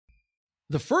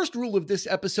The first rule of this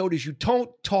episode is you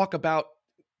don't talk about,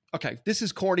 okay, this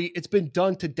is corny. It's been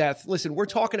done to death. Listen, we're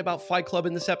talking about Fight Club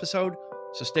in this episode,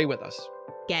 so stay with us.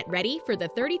 Get ready for the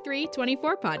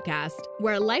 3324 podcast,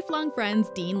 where lifelong friends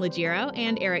Dean Legiro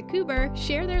and Eric Kuber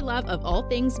share their love of all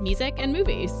things music and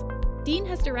movies. Dean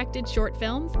has directed short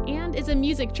films and is a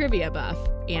music trivia buff.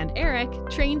 And Eric,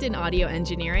 trained in audio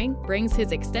engineering, brings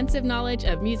his extensive knowledge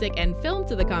of music and film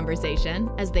to the conversation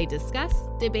as they discuss,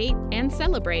 debate, and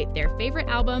celebrate their favorite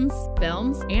albums,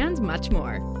 films, and much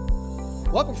more.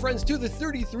 Welcome, friends, to the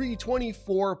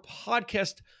 3324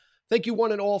 podcast. Thank you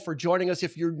one and all for joining us.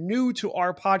 If you're new to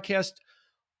our podcast,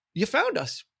 you found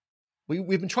us. We've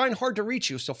been trying hard to reach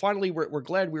you, so finally we're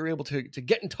glad we were able to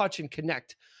get in touch and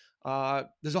connect.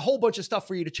 There's a whole bunch of stuff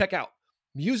for you to check out.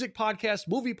 Music podcasts,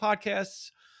 movie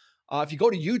podcasts. If you go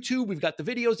to YouTube, we've got the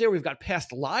videos there. We've got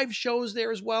past live shows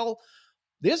there as well.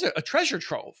 There's a treasure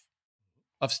trove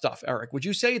of stuff, Eric. Would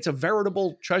you say it's a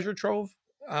veritable treasure trove?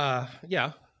 Yeah,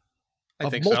 I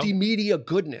of think multimedia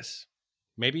goodness.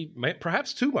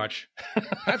 Perhaps too much.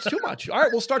 Perhaps too much. All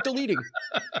right, we'll start deleting.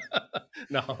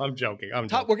 No, I'm joking.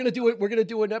 We're gonna do it. We're gonna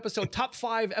do an episode, top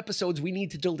 5 episodes we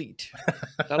need to delete.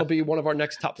 That'll be one of our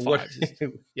next top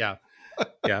 5s. Yeah.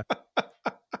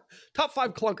 Top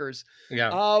 5 clunkers.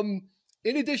 Yeah.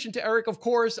 In addition to Eric, of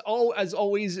course, as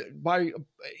always,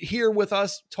 here with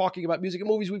us talking about music and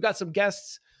movies, we've got some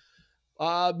guests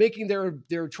making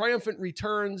their triumphant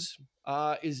returns.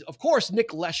 Is of course Nick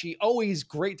Leshi. Always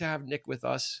great to have Nick with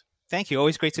us. Thank you.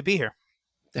 Always great to be here.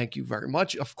 Thank you very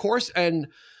much. Of course, and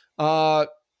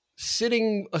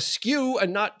sitting askew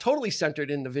and not totally centered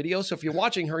in the video. So if you're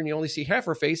watching her and you only see half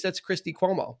her face, that's Christy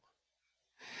Cuomo.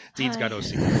 Dean's got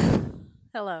OCD.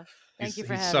 Hello. Thank you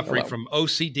for having me. He's suffering from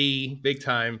OCD big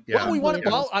time. Yeah.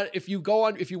 If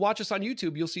you watch us on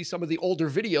YouTube, you'll see some of the older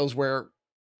videos where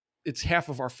it's half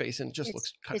of our face and it just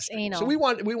looks kind of strange. Anal. So we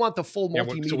want the full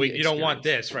multimedia. So you don't want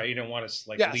this, right? You don't want us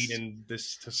lean in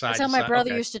this to side. That's how my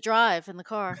brother used to drive in the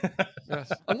car.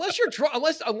 Yes.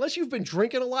 Unless you've been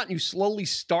drinking a lot and you slowly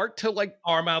start to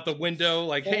arm out the window,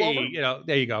 hey, over.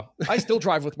 There you go. I still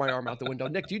drive with my arm out the window.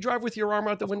 Nick, do you drive with your arm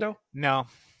out the window? No.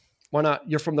 Why not?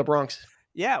 You're from the Bronx.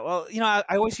 Yeah, well, I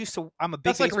always used to. I'm a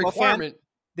big baseball fan.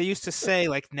 They used to say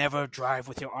never drive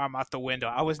with your arm out the window.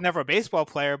 I was never a baseball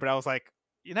player, but I was like,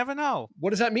 you never know.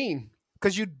 What does that mean?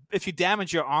 Because if you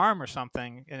damage your arm or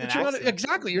something in an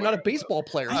accident. You're not a baseball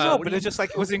player. I know, but it's just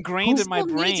it was ingrained in my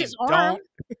brain. Don't.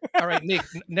 All right,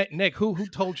 Nick, who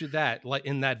told you that?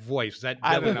 In that voice, is that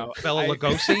I don't know. Bela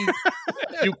Lugosi?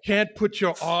 You can't put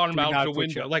your arm out the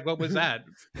window. What was that?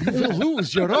 You will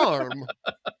lose your arm.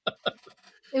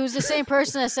 It was the same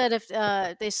person that said if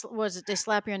they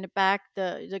slap you in the back,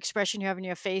 the expression you have in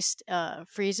your face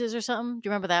freezes or something. Do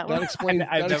you remember that one? That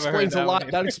explains a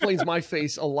lot. That explains my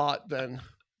face a lot. Then,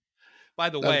 by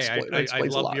the way, I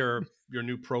love your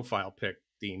new profile pic,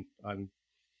 Dean.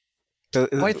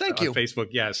 Why, thank you. On Facebook,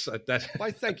 yes.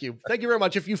 Why, thank you. Thank you very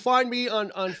much. If you find me on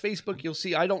Facebook, you'll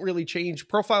see I don't really change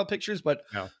profile pictures, but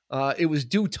it was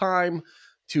due time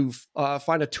to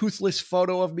find a toothless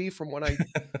photo of me from when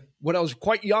I was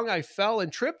quite young. I fell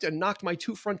and tripped and knocked my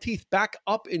 2 front teeth back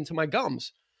up into my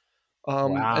gums.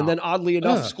 Wow. And then oddly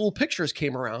enough, school pictures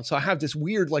came around. So I have this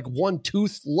weird, one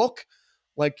tooth look,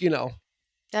 That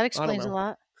explains a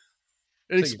lot.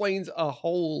 It explains a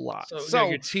whole lot. So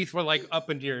your teeth were up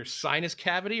into your sinus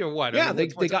cavity or what? Yeah, they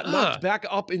got knocked back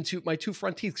up into my 2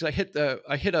 front teeth because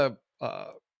I hit a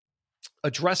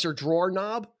dresser drawer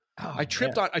knob. Oh, I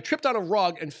tripped on a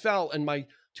rug and fell, and my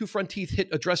 2 front teeth hit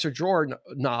a dresser drawer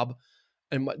knob,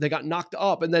 and they got knocked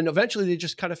up, and then eventually they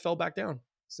just kind of fell back down.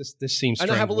 This seems.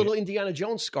 And I have a little Indiana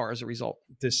Jones scar as a result.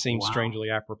 This seems strangely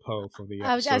apropos for the.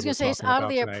 I was going to say it's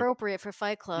oddly appropriate for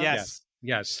Fight Club.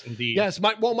 Yes, indeed. Yes,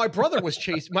 my brother was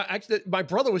chasing my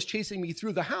brother was chasing me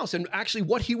through the house, and actually,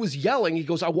 what he was yelling, he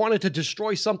goes, "I wanted to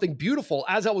destroy something beautiful"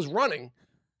 as I was running,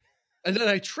 and then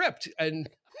I tripped and.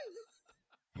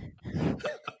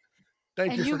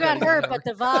 And you got hurt, but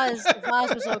the vase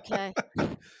was okay.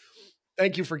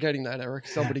 Thank you for getting that, Eric.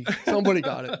 Somebody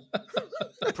got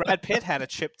it. Brad Pitt had a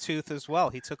chipped tooth as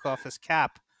well. He took off his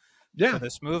cap for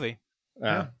this movie.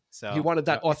 Yeah. So he wanted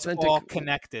that authentic, all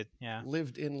connected. Yeah,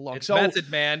 lived in luck. It's method,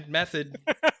 man. Method.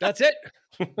 That's it.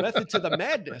 Method to the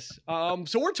madness.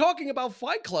 So we're talking about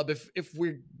Fight Club. If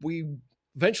we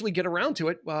eventually get around to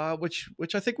it,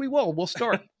 which I think we will. We'll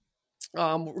start. We're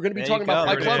going to be talking about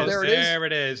Fight Club. There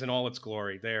it is in all its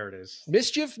glory. There it is.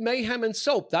 Mischief, mayhem, and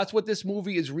soap. That's what this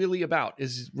movie is really about.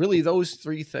 Is really those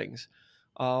 3 things.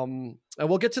 And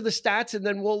we'll get to the stats, and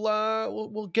then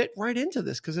we'll get right into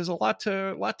this because there's a lot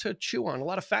to chew on, a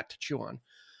lot of fat to chew on.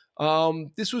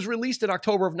 This was released in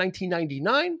October of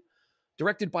 1999.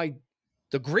 directed by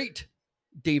the great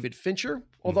David Fincher,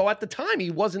 although at the time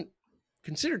he wasn't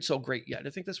considered so great yet. I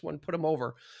think this one put him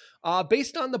over.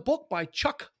 Based on the book by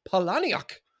Chuck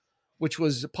Palahniuk, which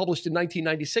was published in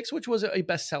 1996, which was a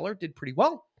bestseller, did pretty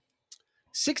well.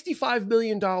 $65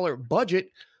 million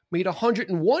budget, made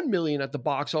 $101 million at the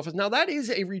box office. Now that is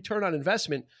a return on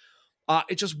investment.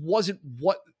 It just wasn't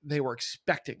what they were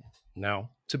expecting.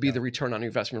 To be the return on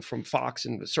investment from Fox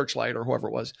and Searchlight or whoever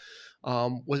it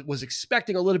was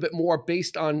expecting a little bit more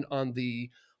based on the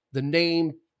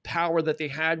name power that they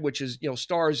had, which is,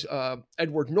 stars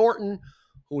Edward Norton,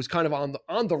 who was kind of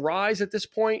on the rise at this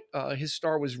point. His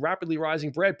star was rapidly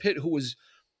rising. Brad Pitt, who was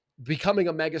becoming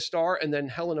a megastar, and then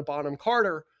Helena Bonham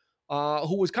Carter,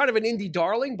 who was kind of an indie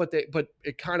darling, but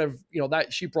it kind of,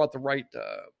 that she brought the right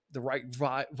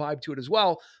vibe to it as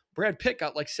well. Brad Pitt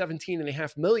got like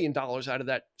 $17.5 million out of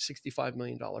that $65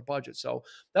 million budget. So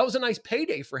that was a nice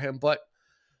payday for him. But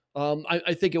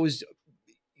I think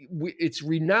it's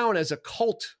renowned as a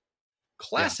cult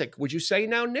classic. Yeah. Would you say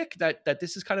now, Nick, that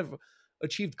this has kind of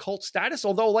achieved cult status?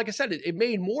 Although, like I said, it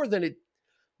made more than it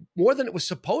was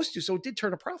supposed to. So it did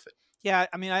turn a profit. Yeah,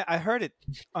 I mean, I heard it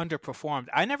underperformed.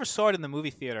 I never saw it in the movie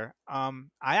theater. I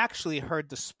actually heard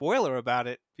the spoiler about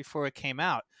it before it came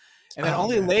out. And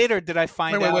then later did I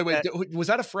find out. Wait. Was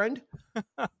that a friend?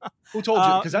 Who told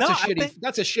you? Because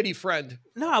that's a shitty friend.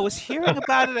 No, I was hearing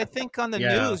about it, I think, on the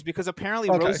news, because apparently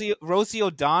Rosie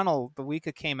O'Donnell, the week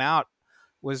it came out,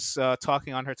 was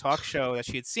talking on her talk show that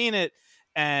she had seen it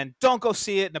and don't go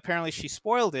see it. And apparently she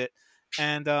spoiled it.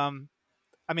 And I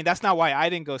mean, that's not why I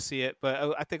didn't go see it,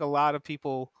 but I think a lot of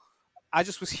people, I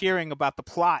just was hearing about the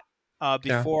plot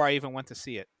before I even went to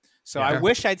see it. So I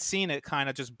wish I'd seen it kind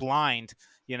of just blind,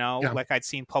 like I'd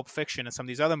seen Pulp Fiction and some of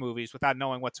these other movies without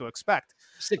knowing what to expect.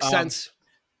 Sixth Sense.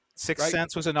 Sixth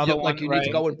Sense was another one. Like you need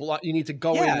to go and you need to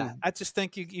go in. Yeah, I just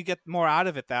think you get more out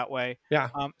of it that way. Yeah.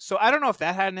 So I don't know if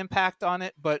that had an impact on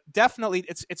it, but definitely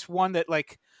it's one that,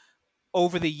 like,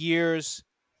 over the years,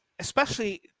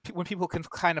 especially when people can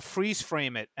kind of freeze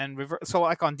frame it and reverse, so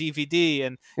like on DVD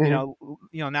and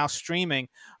now streaming,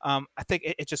 I think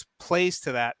it just plays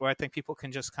to that, where I think people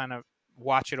can just kind of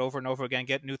watch it over and over again,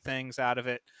 get new things out of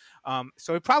it.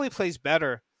 So it probably plays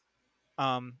better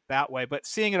that way. But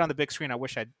seeing it on the big screen, I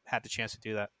wish I'd had the chance to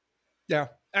do that. Yeah,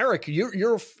 Eric,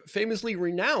 you're famously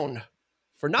renowned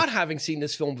for not having seen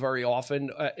this film very often,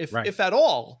 if at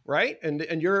all, right? And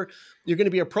you're going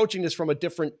to be approaching this from a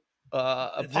different.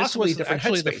 Possibly different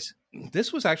headspace.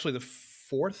 This was actually the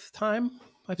fourth time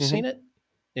I've seen it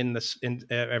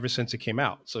ever since it came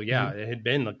out. So it had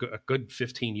been a good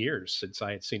 15 years since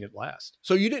I had seen it last.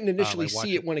 So you didn't initially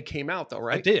see it when it came out, though,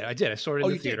 right? I did. I saw it in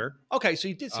the theater. Okay, so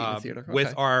you did see it in the theater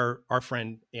with our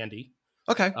friend Andy.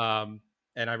 Okay.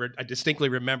 And I distinctly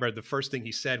remember the first thing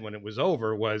he said when it was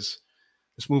over was,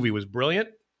 "This movie was brilliant,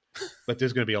 but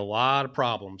there's going to be a lot of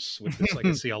problems with this. I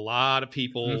can see a lot of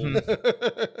people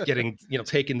getting,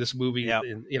 taking this movie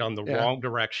in the wrong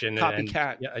direction.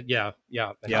 Copycat. Yeah.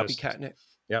 Copycatting it.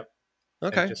 Yep.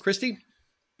 Okay. Christy?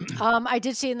 I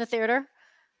did see it in the theater.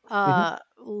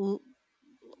 Loved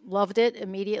it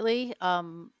immediately.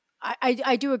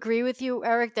 I do agree with you,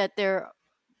 Eric, that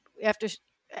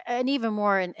and even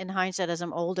more in hindsight as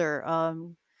I'm older,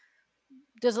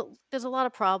 there's a lot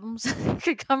of problems that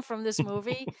could come from this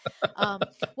movie.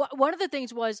 One of the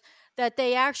things was that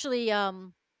they actually, I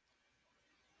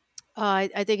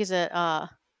think isn't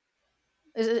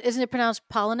it pronounced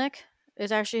Palahniuk?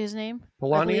 Is actually his name?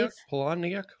 Palahniuk.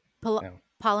 Palahniuk,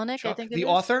 I think. The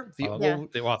author. The author.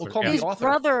 We'll call him the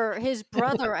author. His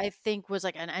brother, I think, was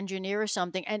like an engineer or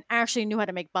something, and actually knew how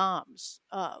to make bombs.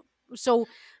 So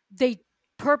they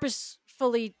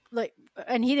purposefully,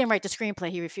 and he didn't write the screenplay.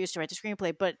 He refused to write the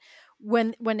screenplay. But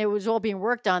when it was all being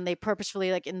worked on, they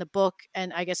purposefully, like in the book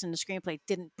and I guess in the screenplay,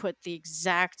 didn't put the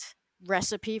exact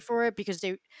recipe for it, because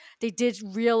they did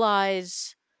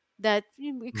realize that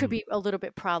it could be a little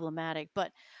bit problematic.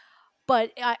 But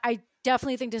I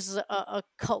definitely think this is a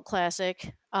cult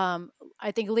classic.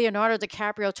 I think Leonardo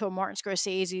DiCaprio to a Martin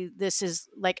Scorsese, this is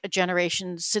like a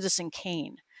generation Citizen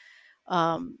Kane.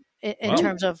 In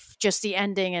terms of just the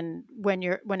ending and when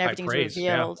everything's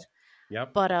revealed. Yeah.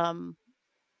 Yep. But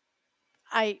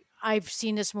I've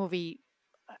seen this movie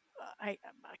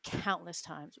countless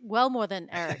times, well more than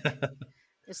Eric.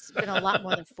 It's been a lot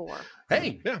more than 4.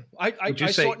 Hey, yeah, I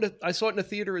saw it in the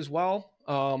theater as well.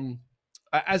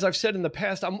 As I've said in the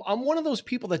past, I'm one of those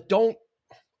people that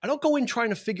I don't go in trying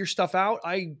to figure stuff out.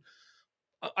 I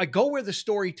go where the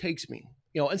story takes me.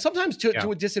 And sometimes to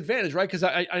a disadvantage, right? Because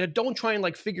I don't try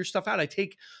and figure stuff out. I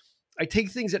take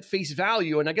things at face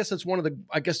value, and I guess that's one of the.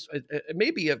 I guess it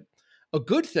may be a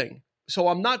good thing, so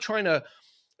I'm not trying to,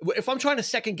 if I'm trying to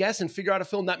second guess and figure out a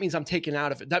film, that means I'm taken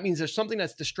out of it. That means there's something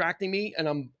that's distracting me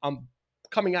and I'm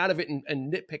coming out of it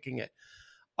and nitpicking it.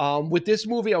 With this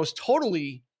movie, I was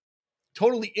totally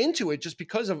into it just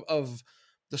because of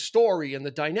the story and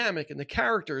the dynamic and the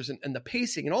characters and the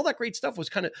pacing and all that great stuff was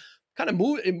kind of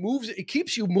move. It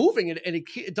keeps you moving and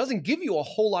it doesn't give you a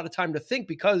whole lot of time to think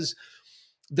because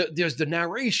there's the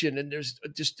narration and there's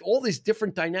just all these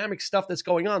different dynamic stuff that's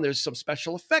going on. There's some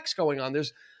special effects going on.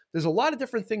 There's a lot of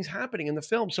different things happening in the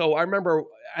film. So I remember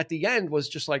at the end was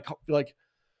just like,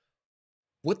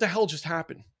 what the hell just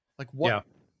happened? Like what,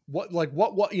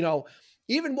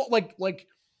 even what, like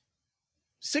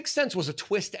Sixth Sense was a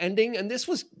twist ending. And this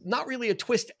was not really a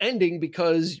twist ending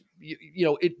because,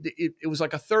 it was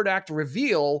like a third act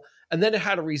reveal and then it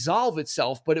had to resolve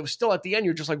itself, but it was still at the end.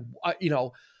 You're just like,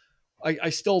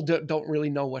 I still don't really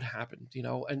know what happened,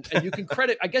 and you can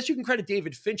I guess you can credit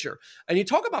David Fincher. And you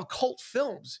talk about cult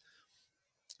films.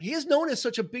 He is known as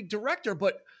such a big director,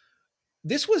 but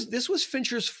this was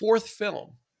Fincher's fourth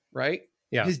film, right?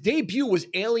 Yeah. His debut was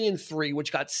Alien 3,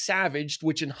 which got savaged,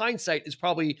 which in hindsight is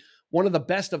probably one of the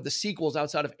best of the sequels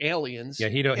outside of Aliens. Yeah,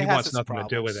 he wants nothing to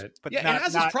do with it. But yeah, it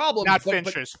has its problems. Not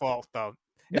Fincher's fault, though.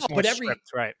 No, but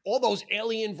right. all those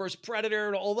Alien versus Predator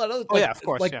and all that other. Oh, yeah, of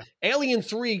course. Like yeah. Alien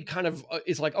 3 kind of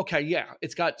is like, okay, yeah,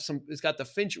 it's got the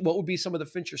Fincher. What would be some of the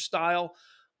Fincher style?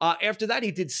 After that,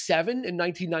 he did 7 in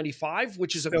 1995,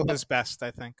 which is still his best,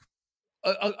 I think.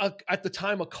 At the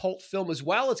time, a cult film as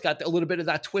well. It's got a little bit of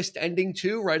that twist ending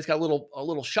too, right? It's got a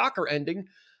little shocker ending.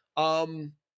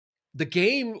 The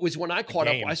Game was when I caught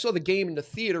up. I saw The Game in the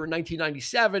theater in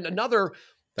 1997. Another.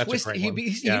 That's twist. He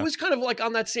was kind of like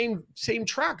on that same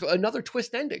track. Another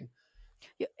twist ending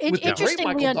with the great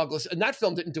Michael Douglas, and that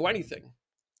film didn't do anything.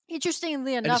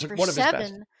 Interestingly enough,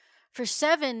 for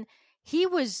seven,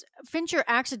 Fincher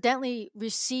accidentally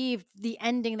received the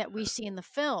ending that we see in the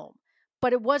film,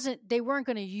 but it wasn't. They weren't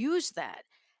going to use that,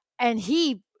 and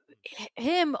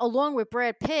him along with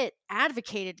Brad Pitt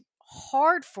advocated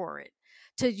hard for it.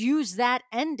 To use that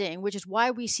ending, which is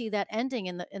why we see that ending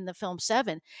in the film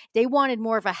 7. They wanted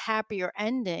more of a happier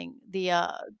ending.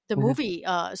 The movie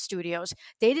studios,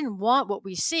 they didn't want what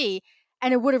we see,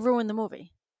 and it would have ruined the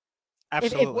movie.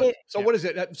 Absolutely. What is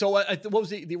it? So what was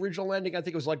the original ending? I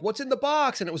think it was like, "What's in the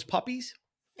box?" and it was puppies.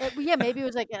 Yeah, maybe it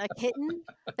was like a kitten.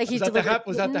 Like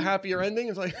was that the happier ending?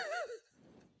 It's like.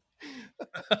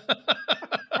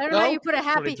 I don't know how you put a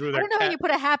happy. I don't know how you put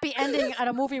a happy ending on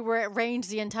a movie where it rains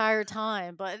the entire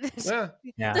time, but the sun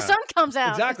comes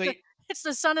out. Exactly, it's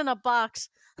the sun in a box.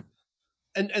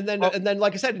 And then,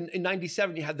 like I said, in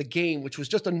 '97, you had The Game, which was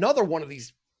just another one of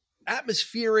these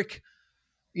atmospheric,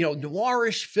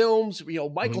 noirish films.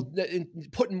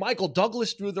 Putting Michael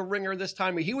Douglas through the ringer this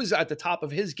time. He was at the top of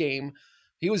his game.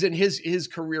 He was in his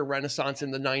career renaissance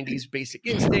in the '90s. Basic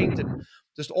Instinct and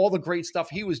just all the great stuff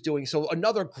he was doing. So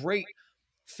another great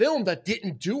film that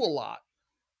didn't do a lot,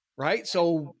 right?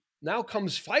 So now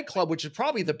comes Fight Club, which is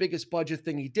probably the biggest budget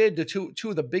thing he did. The two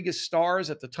of the biggest stars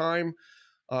at the time,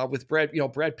 with Brad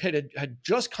Pitt had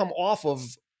just come off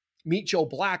of Meet Joe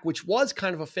Black, which was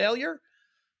kind of a failure.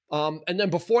 And then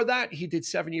before that, he did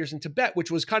 7 Years in Tibet, which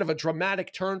was kind of a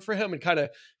dramatic turn for him and kind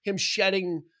of him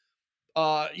shedding,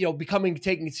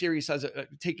 taken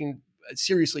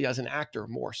seriously as an actor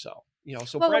more so.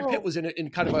 So Brad Pitt was in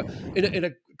kind of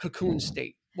a cocoon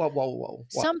state. Whoa.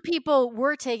 Some people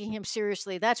were taking him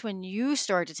seriously. That's when you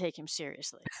started to take him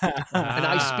seriously. And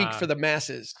I speak for the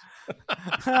masses.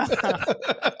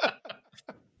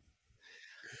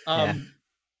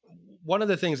 One of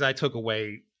the things I took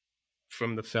away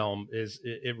from the film is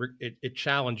it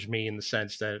challenged me in the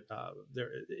sense that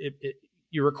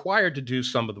you're required to do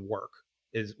some of the work.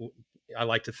 I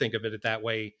like to think of it that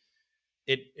way.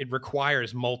 It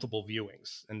requires multiple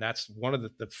viewings, and that's one of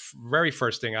the very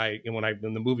first thing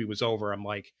when the movie was over, I'm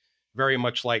like, very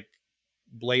much like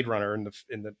Blade Runner in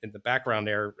the background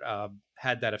there,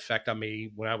 had that effect on me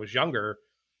when I was younger.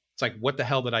 It's like, what the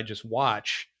hell did I just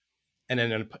watch? And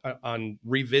then on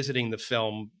revisiting the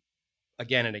film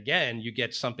again and again, you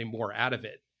get something more out of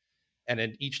it. And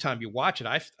then each time you watch it,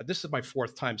 this is my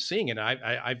fourth time seeing it.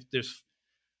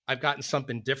 I've gotten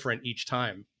something different each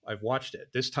time I've watched it.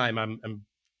 This time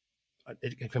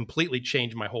it completely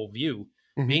changed my whole view,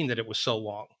 being that it was so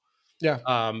long. Yeah.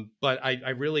 But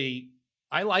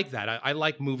I like that. I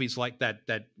like movies like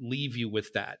that leave you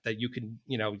with that you can,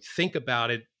 think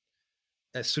about it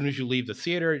as soon as you leave the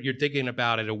theater. You're thinking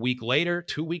about it a week later,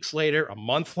 2 weeks later, a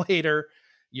month later.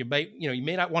 You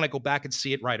may not want to go back and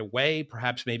see it right away.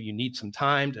 Perhaps maybe you need some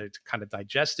time to kind of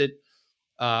digest it.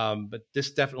 But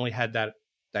this definitely had that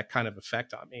kind of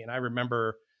effect on me. And I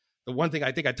remember the one thing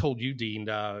I think I told you, Dean,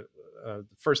 the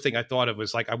first thing I thought of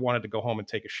was like, I wanted to go home and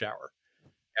take a shower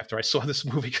after I saw this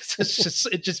movie, because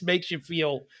it just makes you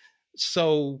feel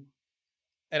so,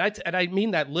 and I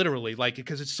mean that literally, like,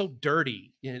 because it's so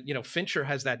dirty. You know, Fincher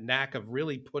has that knack of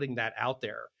really putting that out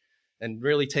there and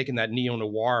really taking that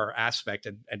neo-noir aspect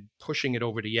and pushing it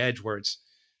over the edge, where it's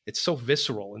so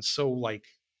visceral and so like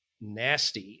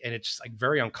nasty, and it's like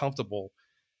very uncomfortable.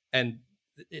 And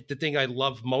the thing I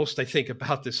love most, I think,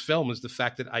 about this film is the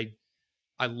fact that I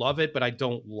love it, but I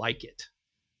don't like it,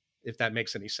 if that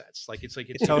makes any sense. Like it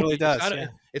totally does.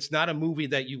 It's not a movie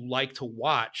that you like to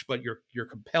watch, but you're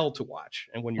compelled to watch,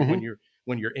 and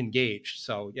when you're engaged.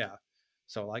 So yeah,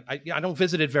 so like I don't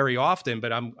visit it very often,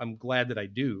 but I'm glad that I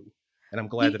do, and I'm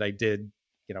glad that I did.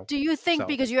 You know, do you think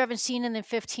because you haven't seen it in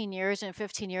 15 years, and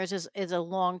 15 years is a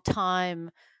long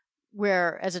time,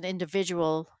 where as an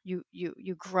individual you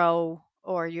grow,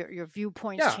 or your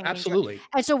viewpoints change? Absolutely.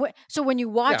 And so when you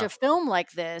watch a film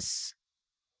like this,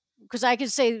 because I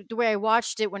could say the way I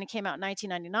watched it when it came out in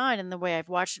 1999 and the way I've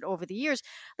watched it over the years,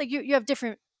 like you have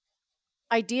different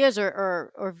ideas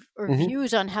or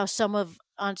views on how some of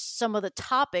the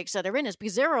topics that are in this,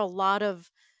 because there's a lot of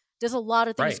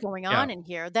things going on in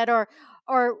here that are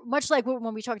much like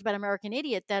when we talked about American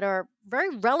Idiot, that are very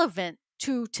relevant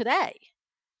to today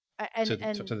and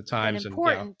to the times, and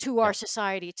important to our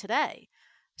society today.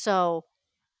 So,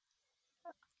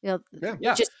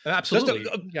 absolutely.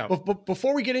 But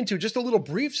before we get into just a little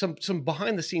brief, some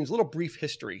behind the scenes, little brief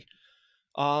history.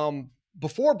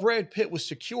 Before Brad Pitt was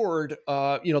secured,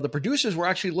 the producers were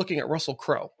actually looking at Russell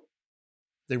Crowe.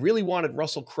 They really wanted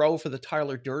Russell Crowe for the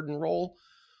Tyler Durden role.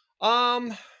 He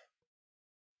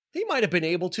might have been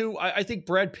able to. I think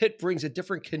Brad Pitt brings a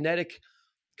different kinetic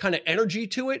kind of energy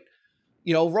to it.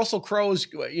 Russell Crowe's,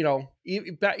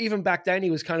 even back then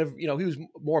he was kind of, he was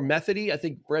more methody. I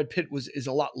think Brad Pitt is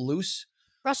a lot loose.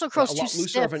 Russell Crowe's a lot looser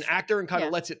stiff. of an actor, and kind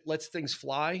of lets things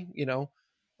fly, It's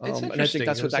and I think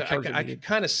that's what that character. I could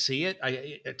kind of see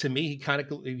it. To me,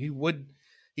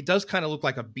 he does kind of look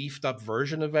like a beefed up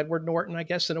version of Edward Norton, I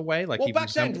guess, in a way. Like, back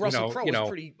then Russell Crowe was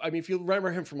pretty. I mean, if you remember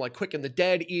him from like Quick and the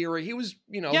Dead era, he was,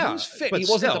 he was fit. He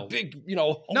wasn't the big,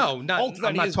 Hulk,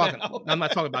 I'm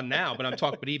not talking about now, but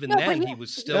but even then he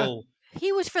was still.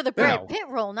 He was for the Brad Pitt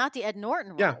role, not the Ed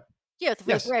Norton role. Yeah, for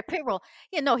the Brad Pitt role.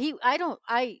 Yeah, no,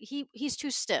 he's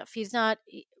too stiff. He's not.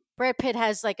 Brad Pitt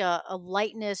has like a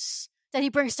lightness that he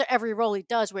brings to every role he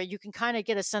does, where you can kind of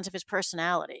get a sense of his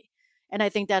personality. And I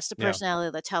think that's the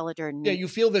personality that Tyler Durden needs. Yeah, you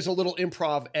feel there's a little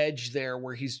improv edge there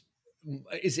where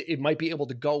it might be able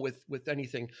to go with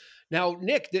anything. Now,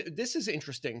 Nick, this is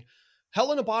interesting.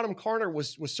 Helena Bonham Carter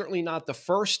was certainly not the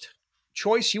first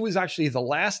choice. She was actually the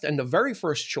last, and the very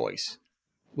first choice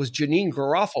was Janeane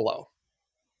Garofalo.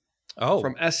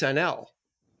 From SNL.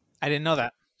 I didn't know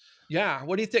that. Yeah,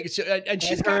 what do you think? And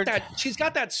she's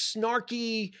got that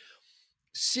snarky,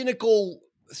 cynical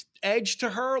edge to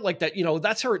her, like that.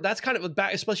 That's kind of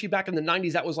back, especially back in the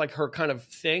 90s. That was like her kind of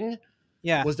thing.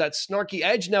 Yeah, was that snarky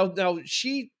edge. Now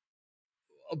she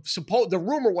the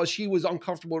rumor was she was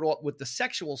uncomfortable with the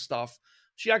sexual stuff.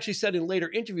 She actually said in later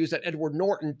interviews that Edward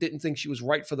Norton didn't think she was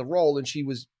right for the role, and she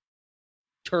was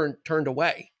turned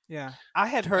away. Yeah, I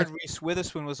had heard Reese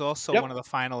Witherspoon was also one of the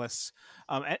finalists.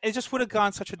 And it just would have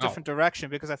gone such a different direction,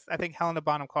 because I think Helena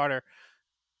Bonham Carter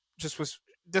this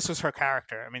was her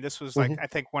character. I mean, this was like, I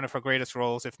think one of her greatest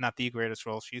roles, if not the greatest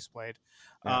role she's played.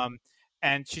 Yeah.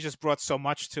 And she just brought so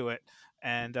much to it.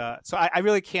 And so I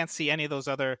really can't see any of those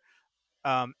other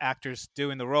actors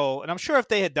doing the role. And I'm sure if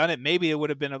they had done it, maybe it would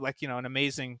have been an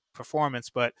amazing performance.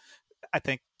 But I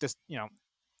think this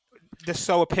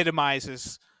so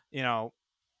epitomizes,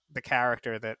 the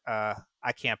character that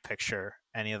I can't picture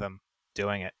any of them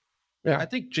doing it. Yeah, I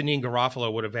think Janeane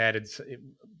Garofalo would have added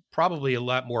probably a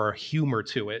lot more humor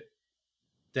to it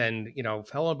than,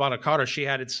 Helena Bonham Carter. She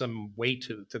added some weight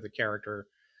to the character,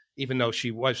 even though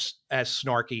she was as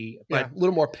snarky, but a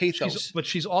little more pathos. But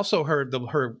she's also her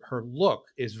look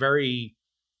is very.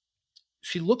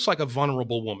 She looks like a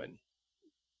vulnerable woman,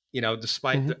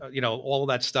 despite all of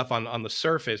that stuff on the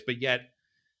surface, but yet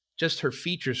just her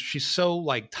features. She's so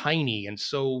like tiny and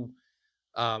so.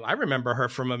 I remember her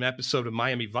from an episode of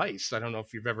Miami Vice. I don't know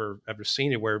if you've ever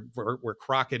seen it, where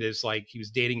Crockett is like, he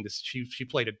was dating this. She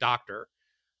played a doctor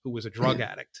who was a drug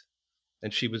addict,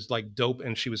 and she was like dope,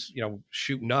 and she was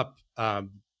shooting up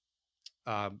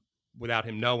without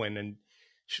him knowing, and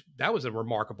that was a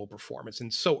remarkable performance.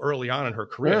 And so early on in her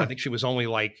career, I think she was only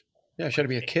like she had to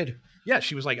be a kid. Yeah,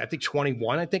 she was like I think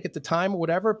 21, I think at the time or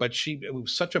whatever. But it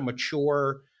was such a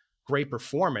mature, great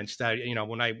performance that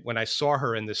when I saw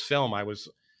her in this film, I was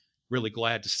really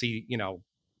glad to see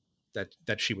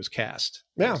that she was cast.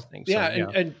 Yeah, Things. yeah, So,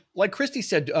 and like Christy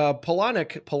said,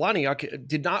 Polaniak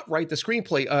did not write the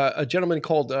screenplay. A gentleman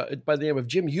called by the name of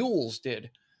Jim Hewells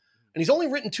did, and he's only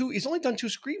done 2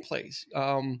 screenplays.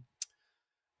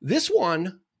 This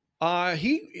one,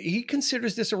 he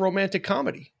considers this a romantic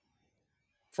comedy.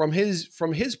 From his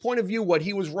point of view, what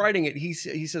he was writing it, he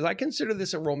says, I consider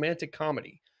this a romantic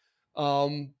comedy.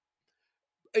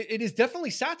 It is definitely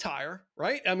satire,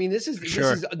 right? I mean, this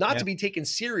is not to be taken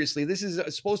seriously. This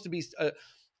is supposed to be a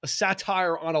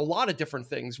satire on a lot of different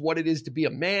things. What it is to be a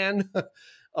man,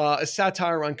 a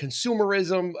satire on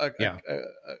consumerism,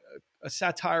 a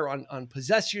satire on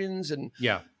possessions, and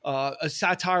a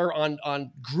satire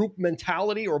on group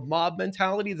mentality or mob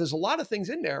mentality. There's a lot of things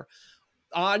in there.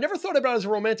 I never thought about it as a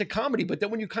romantic comedy, but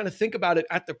then when you kind of think about it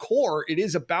at the core, it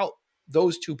is about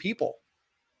those two people.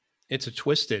 It's a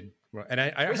twisted,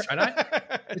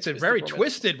 it's a very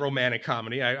twisted romantic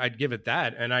comedy. I'd give it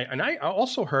that. And I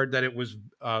also heard that it was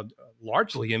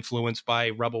largely influenced by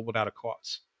Rebel Without a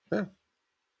Cause. Yeah. Do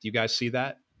you guys see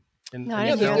that?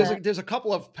 There's a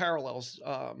couple of parallels.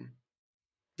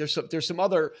 There's some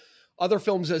other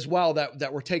films as well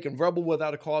that were taken. Rebel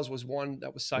Without a Cause was one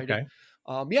that was cited. Okay.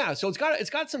 So it's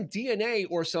got some DNA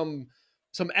or some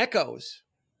echoes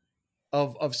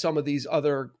of some of these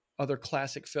other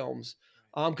classic films,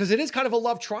 because it is kind of a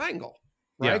love triangle,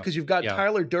 right? Because you've got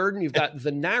Tyler Durden, you've got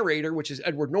the narrator, which is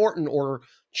Edward Norton or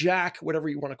Jack, whatever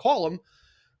you want to call him,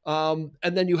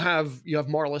 and then you have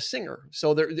Marla Singer.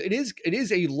 So it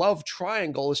is a love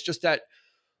triangle. It's just that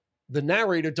the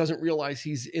narrator doesn't realize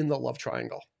he's in the love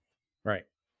triangle, right?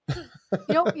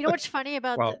 You know what's funny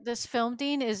about this film,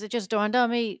 Dean, is it just dawned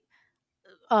on me.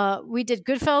 We did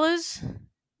Goodfellas,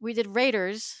 we did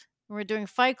Raiders, and we're doing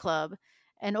Fight Club,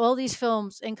 and all these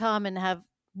films in common have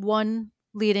one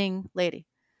leading lady.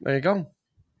 There you go.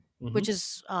 Which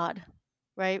is odd,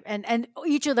 right? And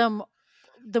each of them,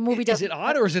 the movie does. Is it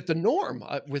odd or is it the norm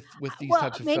with these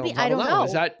types of films? I don't know.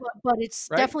 Is that, but it's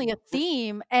definitely a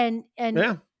theme, and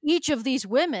each of these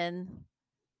women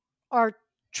are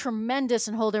tremendous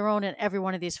and hold their own in every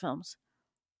one of these films.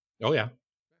 Oh yeah.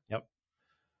 Yep.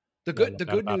 The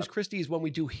good news, Christy, is when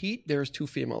we do Heat, there's 2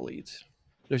 female leads.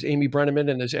 There's Amy Brenneman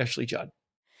and there's Ashley Judd.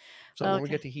 So when we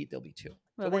get to Heat, there'll be 2.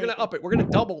 So we're gonna up it. We're gonna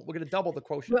double the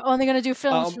quotient. We're only gonna do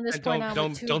films from this point on.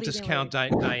 Don't discount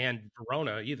Diane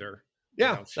Verona either.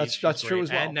 Yeah, that's true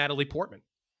as well. And Natalie Portman.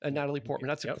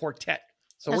 That's a quartet.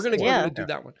 So we're gonna do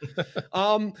that one.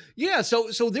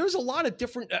 So there's a lot of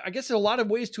different. I guess there's a lot of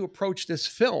ways to approach this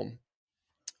film.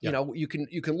 You know, you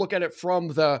can look at it from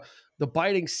the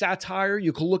biting satire.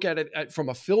 You can look at it from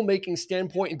a filmmaking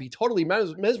standpoint and be totally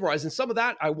mesmerized. And some of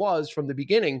that I was from the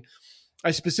beginning. I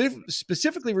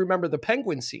specifically remember the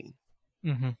penguin scene.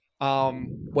 When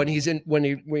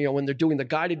they're doing the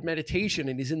guided meditation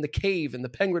and he's in the cave and the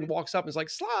penguin walks up and is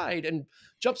like, slide, and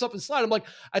jumps up and slide. I'm like,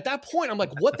 at that point, I'm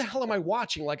like, what the hell am I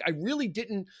watching? Like, I really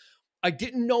didn't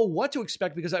know what to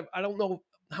expect, because I don't know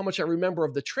how much I remember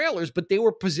of the trailers, but they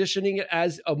were positioning it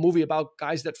as a movie about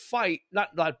guys that fight,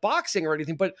 not boxing or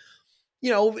anything, but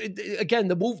again,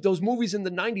 those movies in the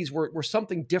 90s were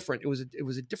something different. It was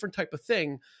a different type of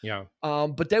thing. Yeah.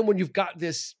 But then when you've got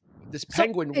this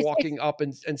penguin walking up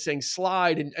and saying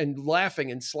slide and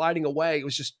laughing and sliding away, it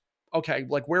was just, okay,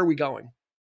 like, where are we going?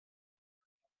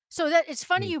 So that it's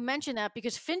funny you mentioned that,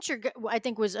 because Fincher, I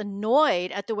think, was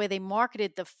annoyed at the way they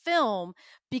marketed the film,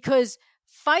 because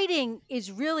fighting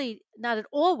is really not at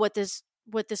all what this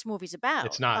movie's about.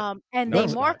 It's not. And they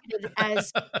marketed it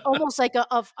as almost like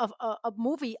a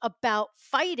movie about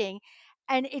fighting,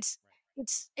 and it's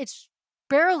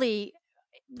barely,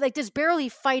 like, there's barely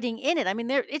fighting in it. I mean,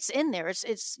 it's in there.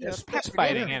 It's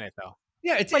fighting in it though.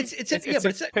 Yeah,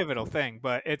 it's a pivotal thing,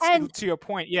 but to your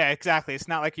point. Yeah, exactly. It's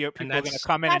not like people are going to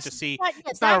come in and to see.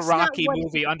 It's not a Rocky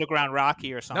movie, Underground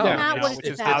Rocky or something. Which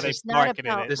is how they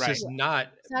marketed it. This is not.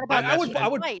 It's not about. I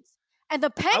would. And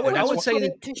the penguin was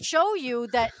to show you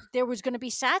that there was going to be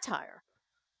satire.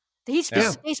 He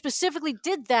specifically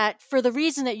did that for the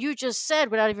reason that you just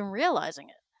said, without even realizing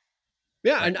it.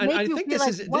 Yeah, and I think this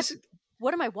is.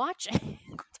 What am I watching?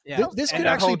 Yeah, this could and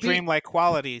actually whole be dreamlike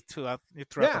quality throughout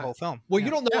the whole film. Well, you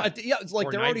don't know. It's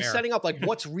like they're already setting up like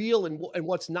what's real and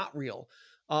what's not real.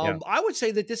 I would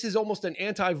say that this is almost an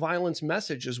anti-violence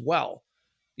message as well.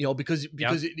 Because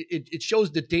it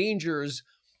shows the dangers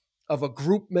of a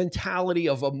group mentality,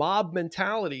 of a mob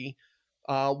mentality,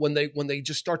 when they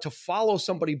just start to follow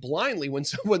somebody blindly.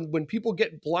 When people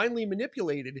get blindly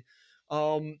manipulated,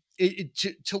 and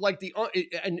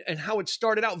how it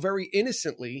started out very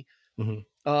innocently.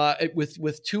 With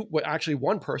actually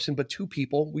one person, but 2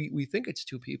 people. We think it's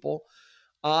 2 people,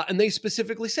 and they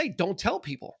specifically say, "Don't tell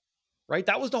people." right?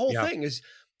 That was the whole thing, is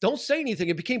don't say anything.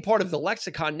 It became part of the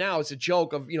lexicon now. It's a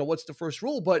joke of, what's the first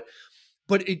rule? But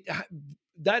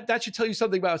that should tell you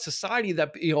something about society,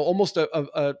 that, almost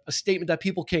a statement that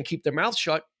people can't keep their mouths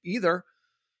shut either,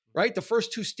 right? The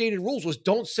first two stated rules was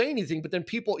don't say anything. But then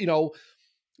people,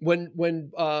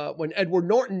 when Edward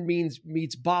Norton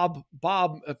meets Bob,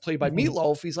 played by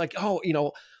Meatloaf, he's like,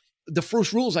 oh, the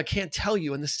first rule is I can't tell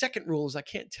you, and the second rule is I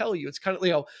can't tell you. It's kind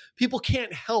of, people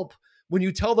can't help when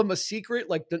you tell them a secret,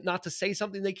 like not to say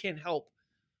something, they can't help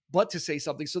but to say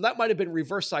something. So that might have been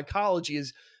reverse psychology,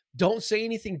 is don't say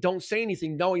anything,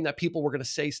 knowing that people were going to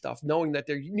say stuff, knowing that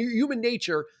their human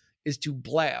nature is to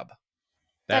blab.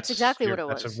 That's exactly what it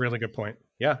was. That's a really good point.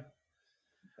 Yeah.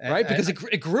 Right? Because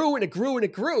it grew and it grew and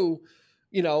it grew,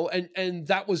 and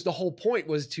that was the whole point,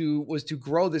 was to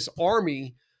grow this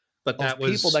army of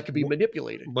people that could be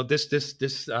manipulated. But this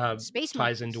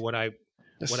ties into what I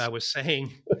was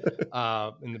saying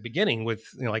in the beginning with,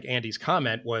 like Andy's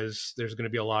comment was, there's going to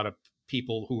be a lot of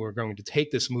people who are going to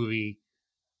take this movie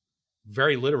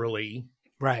very literally.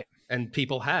 Right. And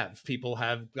people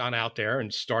have gone out there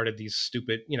and started these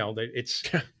stupid, it's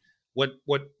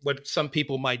what some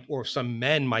people might, or some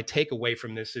men might take away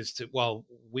from this is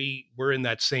we're in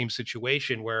that same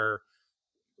situation where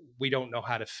we don't know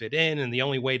how to fit in. And the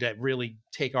only way to really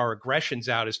take our aggressions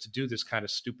out is to do this kind of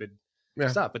stupid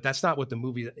stuff. But that's not what the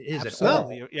movie is at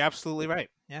all. You're absolutely right.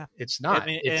 Yeah. It's not.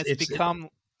 It's become,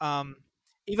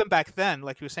 even back then,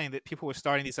 like you were saying, that people were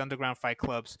starting these underground fight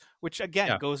clubs, which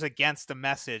again goes against the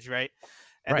message, right?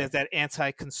 And there's that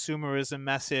anti-consumerism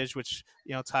message, which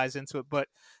ties into it. But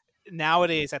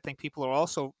nowadays, I think people are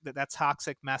also that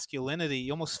toxic masculinity.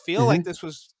 You almost feel like this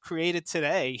was created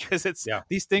today, because it's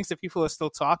these things that people are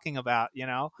still talking about.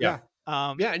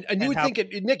 And you would think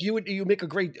it, Nick. You make a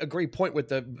great point with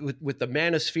the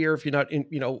manosphere. If you're not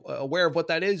aware of what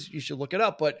that is, you should look it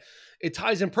up. But it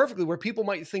ties in perfectly, where people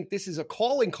might think this is a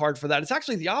calling card for that. It's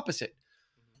actually the opposite.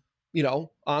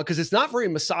 Because it's not very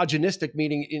misogynistic.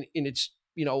 Meaning in its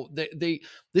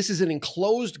this is an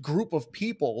enclosed group of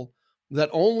people that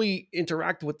only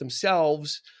interact with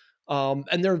themselves,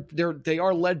 and they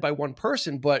are led by one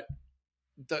person. But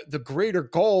the greater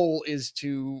goal is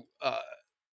to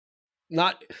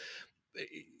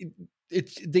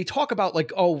they talk about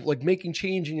like making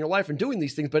change in your life and doing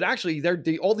these things, but actually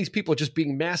all these people are just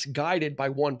being mass guided by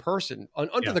one person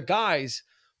under the guise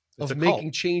of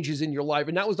making changes in your life.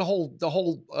 And that was the whole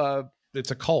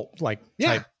it's a cult type.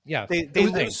 Yeah.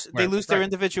 They lose their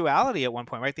individuality at one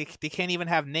point, right? They can't even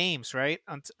have names, right?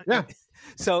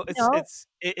 So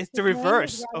it's the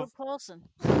reverse of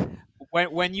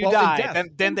when you die,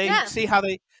 then they see how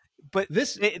they. But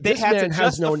this had man to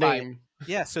has no name.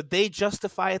 Yeah, so they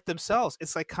justify it themselves.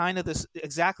 It's like kind of this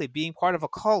exactly being part of a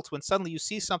cult, when suddenly you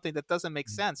see something that doesn't make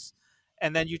sense,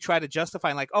 and then you try to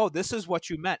justify like, oh, this is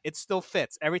what you meant. It still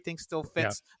fits. Everything still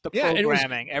fits. The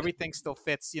programming, everything still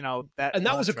fits. That. And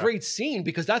that was a great scene,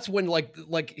 because that's when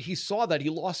like he saw that he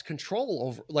lost control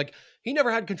over. Like he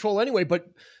never had control anyway, but.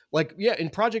 In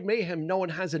Project Mayhem, no one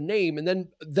has a name. And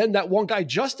then that one guy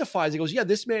justifies. He goes, yeah,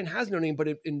 this man has no name, but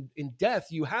in death,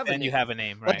 you have a name. And you have a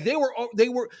name, right? Like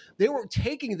they were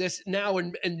taking this now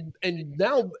and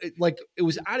now, like it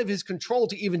was out of his control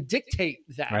to even dictate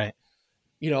that. Right.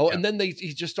 And then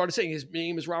he just started saying his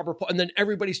name is Robert Paul, and then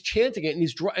everybody's chanting it,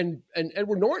 and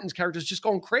Edward Norton's character is just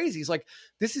going crazy. He's like,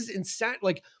 this is insane.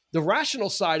 Like the rational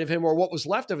side of him, or what was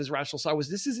left of his rational side, was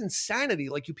this is insanity.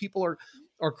 Like you people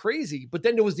are crazy. But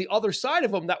then there was the other side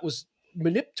of him that was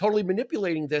totally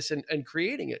manipulating this and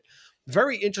creating it.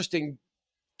 Very interesting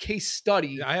case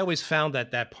study. I always found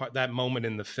that moment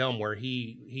in the film where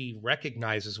he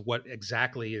recognizes what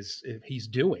exactly he's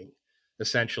doing,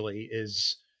 essentially,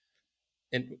 is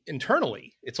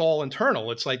internally. It's all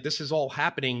internal. It's like this is all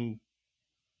happening,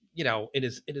 in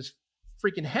his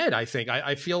freaking head. I think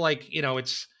I feel like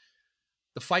it's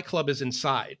the Fight Club is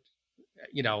inside.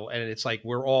 And it's like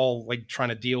we're all like trying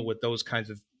to deal with those kinds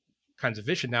of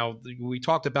issues. Now, we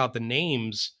talked about the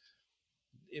names.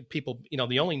 People,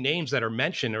 the only names that are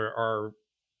mentioned are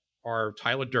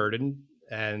Tyler Durden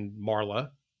and Marla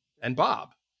and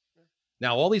Bob.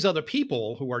 Now, all these other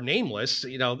people who are nameless,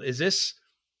 is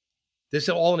this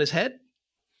all in his head?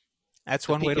 That's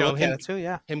one way to look at it too.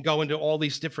 Yeah, him going to all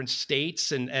these different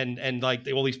states and like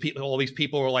all these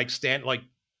people are like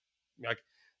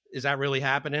is that really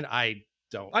happening? I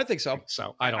think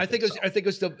so. I think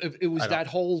it was that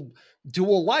whole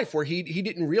dual life where he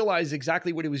didn't realize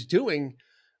exactly what he was doing,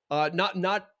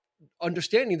 not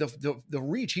understanding the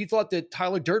reach. He thought that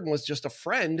Tyler Durden was just a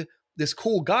friend, this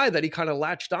cool guy that he kind of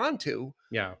latched onto.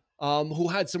 Yeah. Who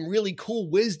had some really cool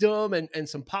wisdom and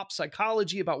some pop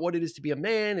psychology about what it is to be a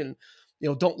man.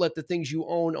 don't let the things you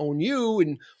own you.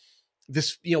 And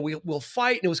this, we'll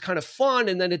fight. And it was kind of fun.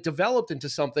 And then it developed into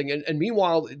something. And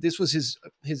meanwhile, this was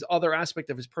his other aspect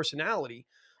of his personality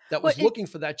that was looking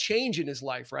for that change in his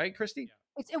life. Right, Christy?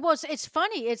 It's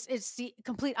funny. It's the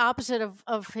complete opposite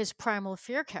of his Primal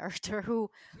Fear character who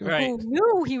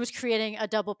knew he was creating a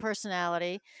double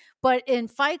personality. But in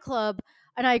Fight Club,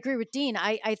 and I agree with Dean,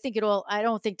 I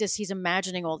don't think he's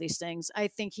imagining all these things. I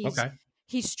think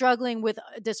he's struggling with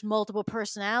this multiple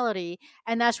personality.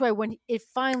 And that's why when it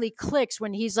finally clicks,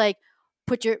 when he's like,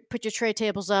 put your tray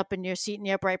tables up and your seat in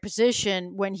the upright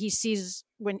position, when he sees,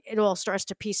 when it all starts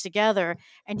to piece together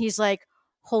and he's like,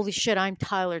 holy shit, I'm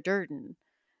Tyler Durden.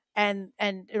 And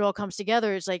it all comes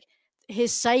together. It's like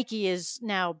his psyche is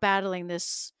now battling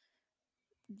this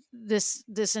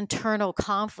internal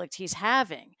conflict he's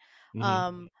having.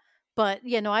 Mm-hmm. But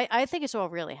I think it's all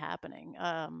really happening.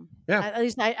 At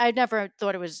least I never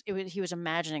thought he was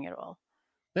imagining it all.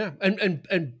 Yeah.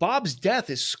 And Bob's death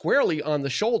is squarely on the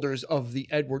shoulders of the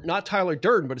not Tyler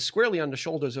Durden, but it's squarely on the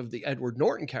shoulders of the Edward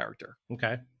Norton character.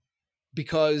 Okay.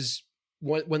 Because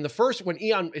when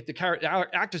Eon, the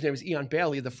actor's name is Eon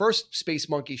Bailey, the first space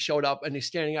monkey showed up and he's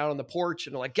standing out on the porch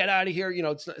and they're like, get out of here.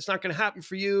 It's not going to happen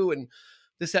for you. And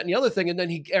this, that, and the other thing. And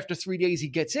then after 3 days, he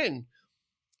gets in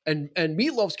and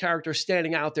Meatloaf's character is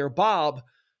standing out there, Bob,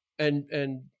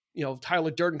 and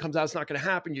Tyler Durden comes out. It's not going to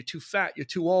happen. You're too fat. You're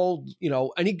too old,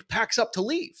 and he packs up to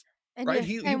leave. And right.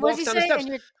 He walks down the steps.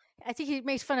 I think he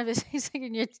makes fun of he's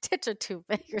thinking your tits are too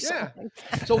big or something.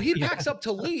 So he packs up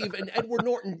to leave and Edward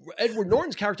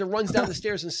Norton's character runs down the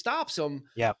stairs and stops him.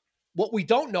 Yeah. What we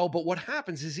don't know, but what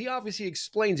happens is he obviously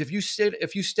explains, if you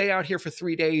stay out here for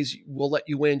 3 days, we'll let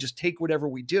you in, just take whatever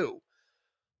we do.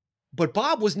 But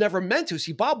Bob was never meant to.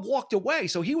 See, Bob walked away.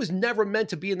 So he was never meant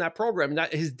to be in that program. And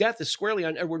that his death is squarely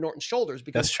on Edward Norton's shoulders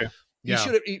because that's true. He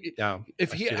should have.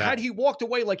 If he had walked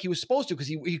away like he was supposed to, because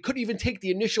he couldn't even take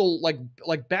the initial like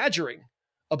badgering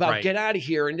about get out of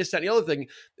here and this, that, and the other thing.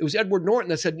 It was Edward Norton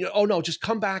that said, "Oh no, just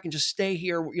come back and just stay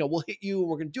here. We'll hit you and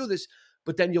we're going to do this,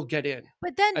 but then you'll get in."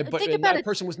 But then think about it.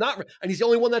 Person was not, and he's the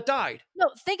only one that died. No,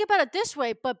 think about it this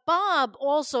way. But Bob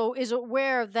also is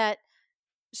aware that.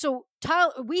 So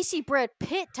we see Brad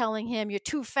Pitt telling him, "You're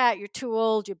too fat, you're too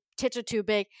old, your tits are too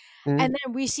big," and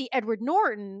then we see Edward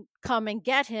Norton come and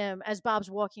get him as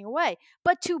Bob's walking away.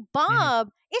 But to Bob,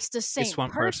 it's the same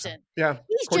person. Yeah,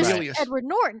 he's Cornelius. just Edward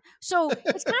Norton. So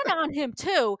it's kind of on him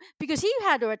too, because he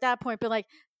had to at that point be like,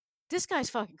 "This guy's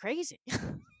fucking crazy."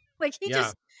 Like he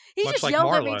just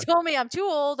yelled at me, told me I'm too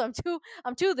old, I'm too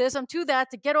this, I'm too that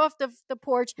to get off the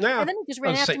porch, and then he just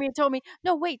ran after me and told me,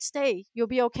 "No, wait, stay, you'll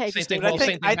be okay." Same thing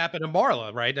happened to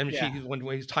Marla, right? I mean,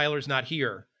 when Tyler's not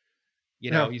here,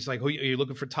 he's like, "Who are you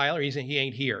looking for, Tyler?" He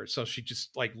ain't here, so she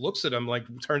just like looks at him, like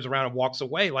turns around and walks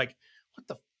away, like, "What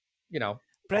the,"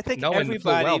 But I think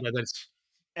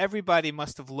everybody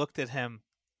must have looked at him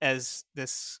as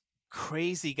this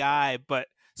crazy guy, but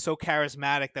so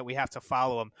charismatic that we have to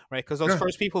follow him, right? Because those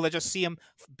first people that just see him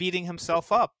beating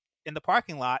himself up in the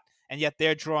parking lot, and yet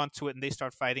they're drawn to it and they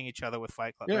start fighting each other with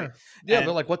Fight Club. Yeah, right? They're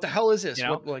like, "What the hell is this?"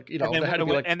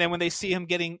 And then when they see him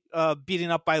getting beaten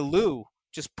up by Lou,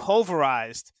 just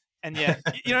pulverized, and yet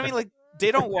you know what I mean? Like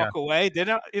they don't walk away. They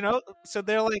don't, so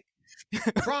they're like,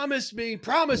 promise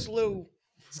Lou.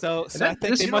 So I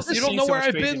think they must. You don't know where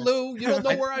I've been, Lou. You don't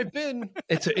know where I've been.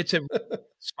 It's a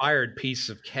inspired piece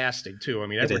of casting too. I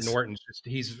mean, Edward Norton's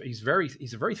he's a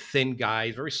very thin guy.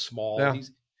 He's very small. Yeah.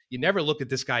 You never look at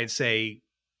this guy and say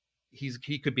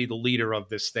he could be the leader of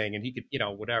this thing, and he could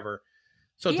whatever.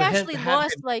 So he actually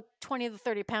lost like 20 to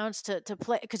 30 pounds to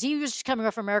play, because he was coming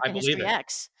off American History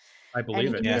X. I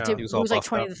believe it. He was like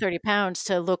 20 to 30 pounds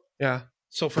to look. Yeah.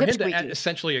 So for him to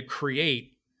essentially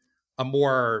create a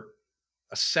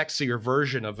sexier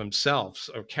version of himself,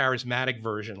 a charismatic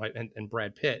version, like and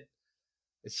Brad Pitt.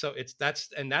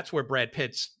 That's where Brad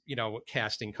Pitt's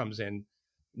casting comes in.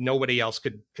 Nobody else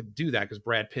could do that because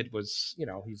Brad Pitt was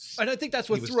he's. And I think that's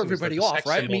what threw everybody off,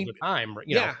 right? I mean, the time,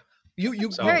 you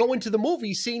go into the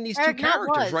movie seeing these two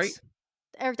characters, right?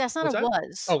 Eric, that's not a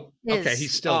was. Oh, okay, he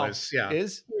still is. Yeah,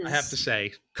 is. I have to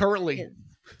say, currently.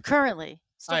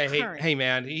 Hey,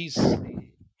 man, he's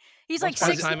like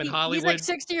 60. Time in Hollywood. He's like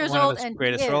 60 years One old of his and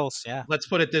greatest roles. Yeah, let's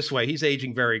put it this way: he's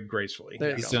aging very gracefully.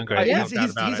 He's doing great.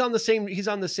 He's on the same. He's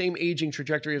on the same aging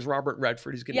trajectory as Robert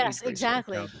Redford. He's getting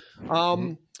exactly.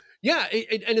 And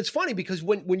it's funny because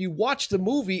when you watch the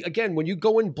movie again, when you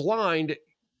go in blind,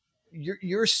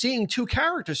 you're seeing two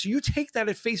characters, so you take that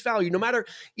at face value. No matter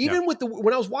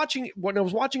when I was watching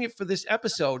it for this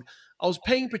episode, I was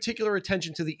paying particular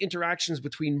attention to the interactions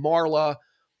between Marla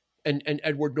and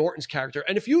Edward Norton's character.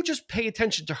 And if you just pay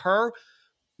attention to her,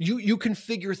 you can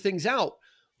figure things out.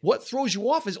 What throws you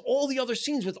off is all the other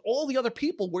scenes with all the other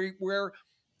people where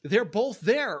they're both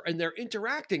there and they're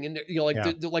interacting, and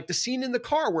like the scene in the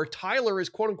car where Tyler is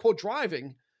quote unquote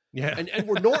driving, and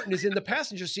Edward Norton is in the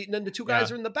passenger seat, and then the two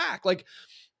guys are in the back. Like,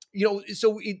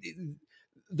 so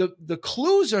the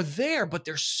clues are there, but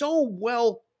they're so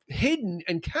well hidden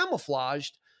and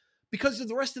camouflaged. Because of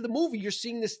the rest of the movie, you're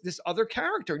seeing this other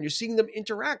character, and you're seeing them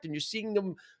interact, and you're seeing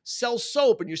them sell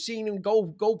soap, and you're seeing them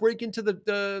go break into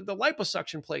the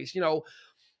liposuction place, So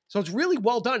it's really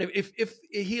well done. If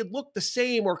he had looked the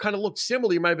same or kind of looked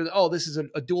similar, you might have been, oh, this is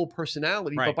a dual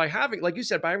personality. Right. But by having, like you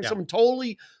said, someone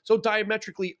totally so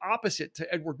diametrically opposite to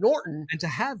Edward Norton, and to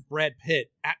have Brad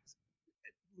Pitt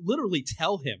literally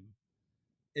tell him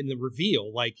in the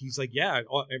reveal, like he's like,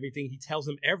 everything. He tells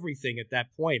him everything at that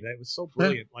point. That was so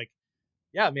brilliant. Like.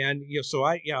 Yeah, man. So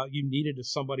you needed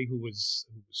somebody who was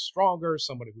stronger,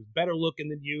 somebody who was better looking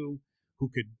than you, who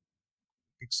could,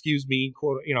 excuse me,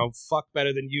 quote, fuck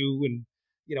better than you, and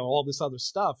all this other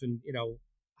stuff. And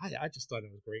I just thought it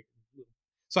was great.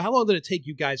 So how long did it take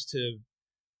you guys to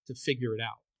figure it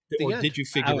out, or did you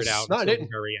figure it out until the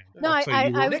very end? No, so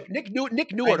Nick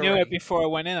knew it. I knew it before I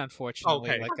went in. Unfortunately,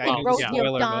 okay. Like I knew the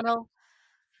spoiler. Donald.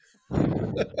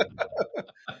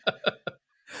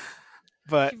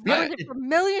 But for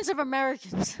millions of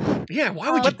Americans. Yeah,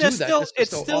 why would you do that?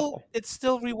 It's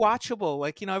still rewatchable.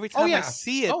 Like every time I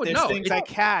see it, there's things I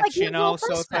catch. So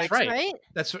it's like right.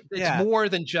 It's more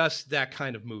than just that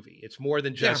kind of movie. It's more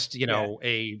than just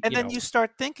And then you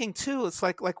start thinking too. It's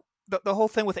like the whole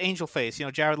thing with Angel Face.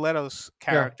 Jared Leto's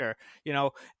character.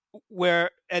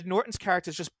 Where Ed Norton's character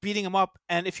is just beating him up,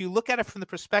 and if you look at it from the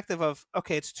perspective of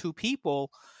it's two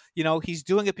people. He's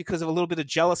doing it because of a little bit of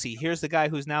jealousy. Here's the guy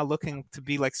who's now looking to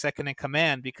be like second in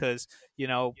command because,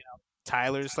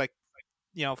 Tyler's like,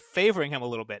 favoring him a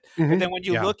little bit. Mm-hmm. But then when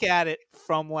you look at it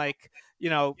from like,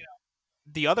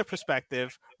 the other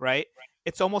perspective, right,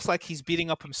 it's almost like he's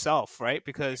beating up himself, right?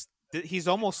 Because he's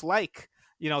almost like,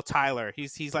 Tyler.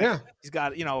 He's like, he's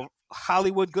got,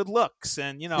 Hollywood good looks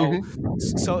and,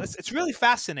 so it's really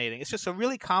fascinating. It's just a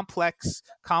really complex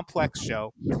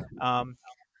show.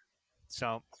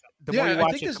 So the more you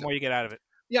watch it, the more you get out of it.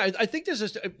 Yeah, I think there's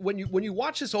just when you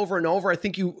watch this over and over, I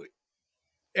think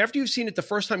after you've seen it the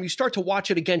first time, you start to watch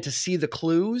it again to see the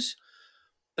clues,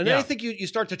 and then I think you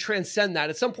start to transcend that.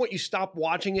 At some point, you stop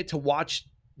watching it to watch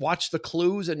the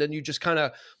clues, and then you just kind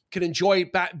of can enjoy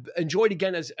it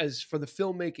again as for the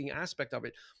filmmaking aspect of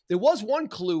it. There was one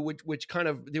clue which kind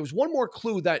of there was one more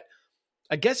clue that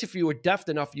I guess if you were deft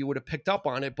enough, you would have picked up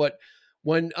on it, but.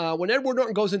 When Edward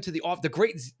Norton goes into the office,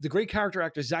 the great character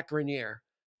actor Zach Grenier,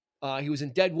 he was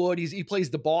in Deadwood. He plays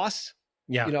the boss.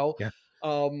 Yeah.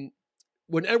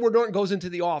 When Edward Norton goes into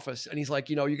the office and he's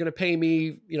like, you're going to pay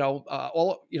me,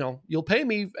 you'll pay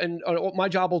me, and my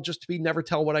job will just be never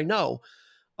tell what I know.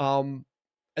 And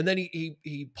then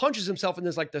he punches himself and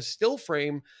there's like the still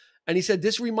frame, and he said,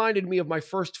 "This reminded me of my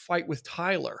first fight with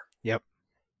Tyler." Yep.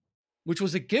 Which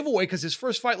was a giveaway because his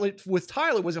first fight with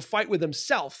Tyler was a fight with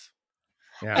himself.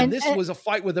 Yeah. And this was a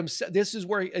fight with him. This is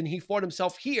where he fought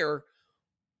himself here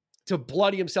to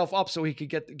bloody himself up so he could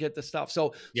get the stuff.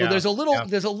 So there's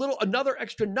another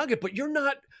extra nugget, but you're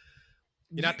not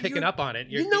picking up on it.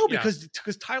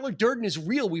 Because Tyler Durden is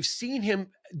real. We've seen him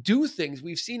do things.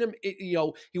 We've seen him,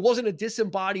 he wasn't a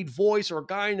disembodied voice or a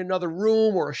guy in another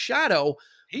room or a shadow.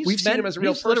 We've seen him as a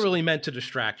real person. He's literally meant to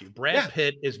distract you. Brad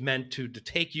Pitt is meant to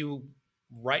take you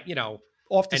right,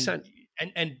 off the scent.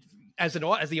 And as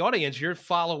the audience, you're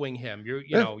following him.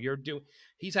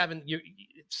 He's having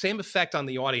same effect on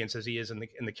the audience as he is in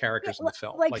the characters in the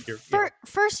film.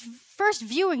 First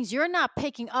viewings, you're not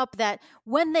picking up that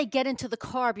when they get into the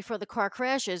car before the car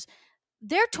crashes,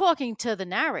 they're talking to the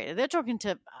narrator. They're talking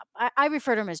to I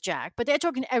refer to him as Jack, but they're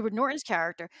talking to Edward Norton's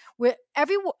character. Where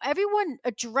everyone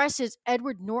addresses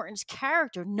Edward Norton's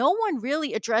character. No one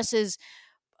really addresses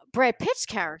Brad Pitt's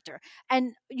character,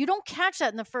 and you don't catch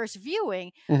that in the first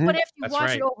viewing. Mm-hmm. But after you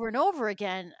watch it over and over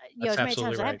again, as many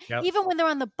times as even when they're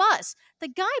on the bus, the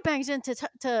guy bangs into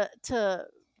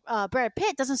Brad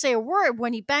Pitt, doesn't say a word.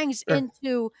 When he bangs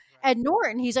into Ed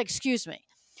Norton, he's like, "Excuse me."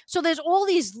 So there's all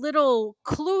these little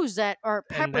clues that are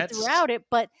peppered throughout it.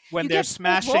 But when they're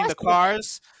smashing the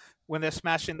cars. When they're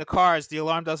smashing the cars, the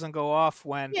alarm doesn't go off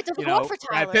when it doesn't go off for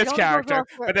Tyler. Brad Pitt's character.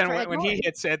 But then when he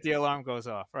hits it, the alarm goes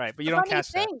off. Right, but you don't catch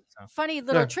that. So. Funny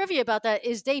little trivia about that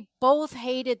is they both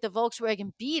hated the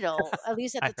Volkswagen Beetle, at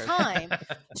least at the time.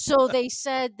 So they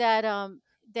said that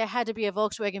there had to be a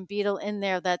Volkswagen Beetle in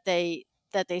there that they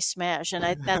smash, and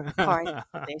that's the part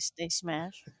they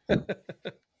smash.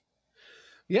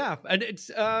 Yeah, and it's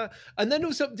and then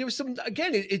there was some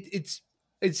again. It's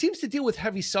it seems to deal with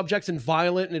heavy subjects and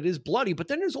violent, and it is bloody, but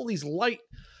then there's all these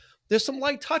there's some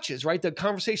light touches, right? The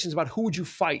conversations about who would you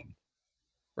fight,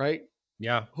 right?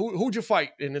 Yeah. Who'd you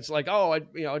fight? And it's like, oh,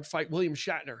 I'd fight William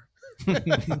Shatner.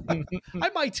 I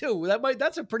might too.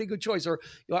 That's a pretty good choice. Or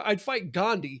I'd fight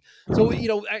Gandhi. So in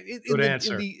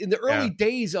the early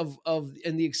days of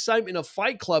and the excitement of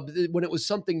Fight Club, when it was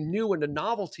something new and a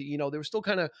novelty, they were still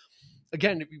kind of,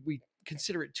 again, we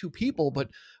consider it two people, but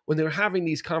when they're having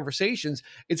these conversations,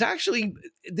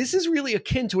 this is really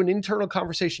akin to an internal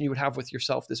conversation you would have with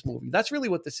yourself. This movie, that's really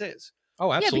what this is.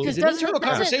 Oh, absolutely. Because an internal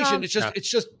conversation,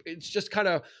 it's just kind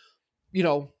of,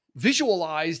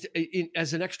 visualized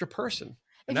as an extra person.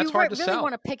 And if you really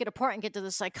want to pick it apart and get to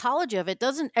the psychology of it,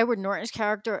 doesn't Edward Norton's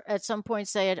character at some point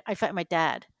say, I fight my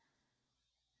dad?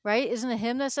 Right? Isn't it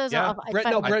him that says, well,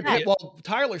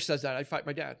 Tyler says that, I fight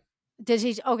my dad. Does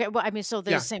he? Okay, well, I mean, so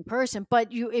they're the same person, but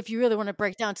if you really want to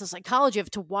break down to the psychology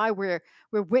of to why we're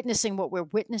witnessing what we're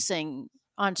witnessing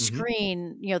on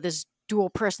screen, this dual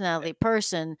personality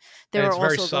person, there are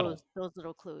also those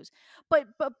little clues. But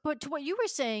to what you were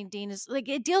saying, Dean, is like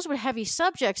it deals with heavy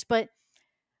subjects, but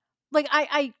like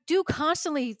I do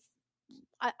constantly,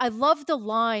 I love the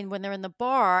line when they're in the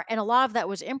bar, and a lot of that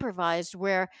was improvised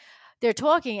where they're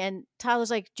talking and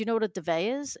Tyler's like, do you know what a duvet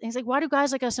is? And he's like, why do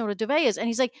guys like us know what a duvet is? And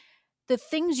he's like, the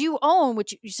things you own,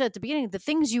 which you said at the beginning, the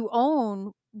things you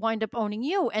own wind up owning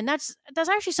you. And that's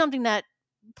actually something that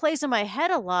plays in my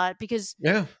head a lot because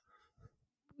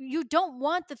you don't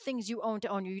want the things you own to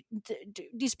own you.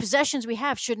 These possessions we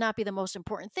have should not be the most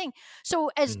important thing.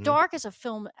 So as dark as a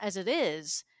film as it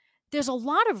is, there's a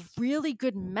lot of really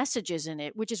good messages in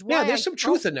it, which is why there's some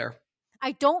truth in there.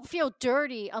 I don't feel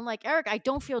dirty. Unlike Eric, I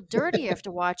don't feel dirty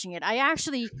after watching it.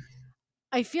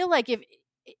 I feel like if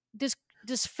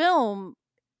this film,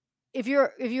 if you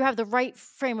have the right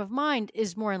frame of mind,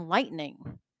 is more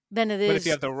enlightening than it is. But if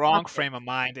you have the wrong frame of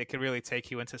mind, it could really take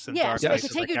you into some dark places. It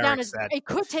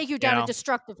could take you down a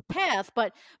destructive path.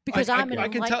 But because I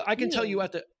can tell you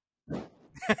at the.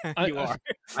 You are.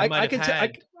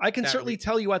 I can certainly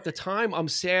tell you at the time, I'm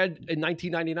sad in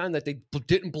 1999 that they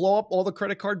didn't blow up all the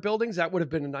credit card buildings. That would have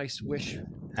been a nice wish.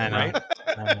 I know.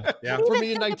 Right? Yeah. For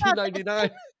me in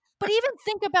 1999. But even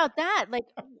think about that.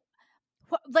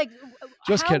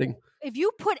 Just kidding. If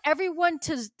you put everyone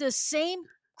to the same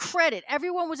credit,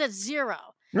 everyone was at zero.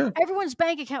 Yeah. Everyone's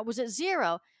bank account was at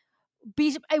zero.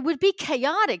 It would be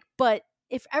chaotic. But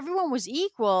if everyone was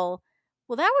equal,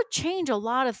 well, that would change a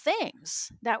lot of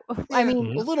things. I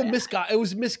mean, a little misguided. It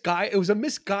was misguided. It was a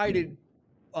misguided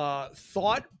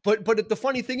thought. But the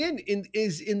funny thing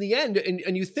is in the end,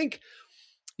 and you think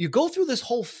you go through this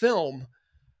whole film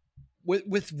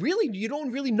with really, you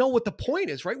don't really know what the point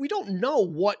is, right? We don't know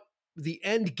what the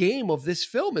end game of this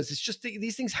film is. It's just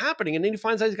these things happening, and then he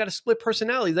finds out he's got a split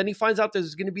personality. Then he finds out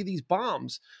there's going to be these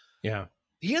bombs. Yeah,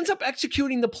 he ends up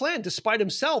executing the plan despite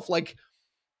himself. Like,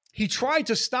 he tried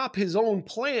to stop his own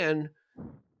plan,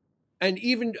 and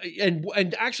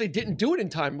actually didn't do it in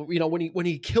time. When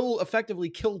he effectively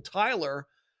killed Tyler,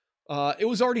 it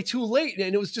was already too late,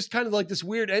 and it was just kind of like this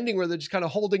weird ending where they're just kind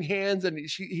of holding hands, and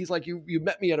he's like, "You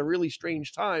met me at a really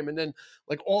strange time," and then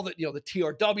like all the the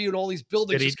TRW and all these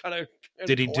buildings just kind of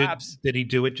collapse. Did he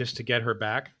do it just to get her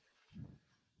back?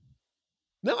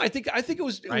 No, I think it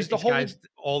was right? the whole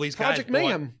all these Project guys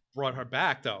Mayhem brought her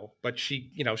back though, but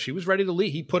she was ready to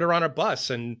leave. He put her on a bus,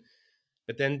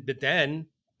 but then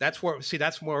that's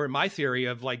where my theory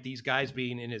of like these guys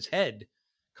being in his head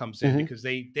comes in, because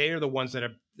they are the ones that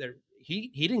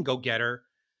he didn't go get her.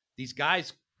 These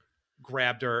guys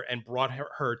grabbed her and brought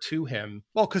her to him.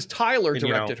 Well, because Tyler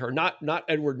directed her, not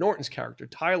Edward Norton's character.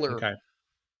 Tyler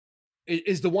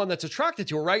is the one that's attracted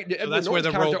to her, right? So that's where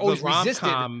the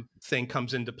rom-com thing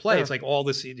comes into play. Yeah. It's like all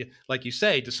this, like you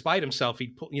say, despite himself, he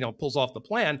pulls off the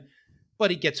plan, but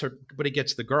he gets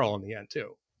the girl in the end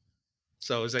too.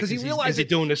 So is he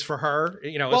doing this for her,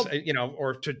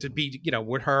 or to be,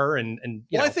 with her and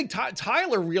I think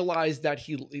Tyler realized that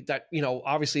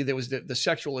obviously there was the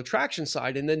sexual attraction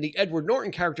side, and then the Edward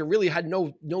Norton character really had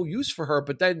no use for her.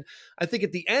 But then I think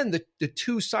at the end, the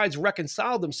two sides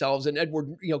reconciled themselves, and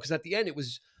Edward, because at the end it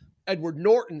was Edward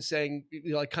Norton saying,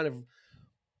 kind of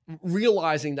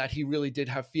realizing that he really did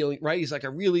have feeling, right? He's like, I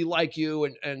really like you,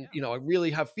 and I really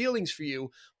have feelings for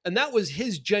you. And that was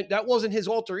that wasn't his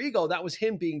alter ego. That was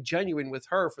him being genuine with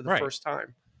her for the first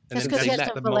time. Just because he has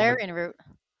some valerian root.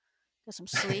 Get some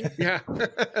sleep. Yeah.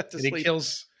 And he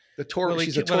kills the tourist.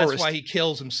 He's a tourist. That's why he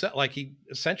kills himself. Like, he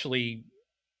essentially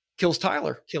kills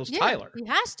Tyler. Tyler. He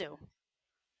has to.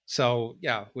 So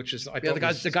yeah, which is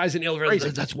the guys in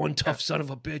Ilver. That's one tough son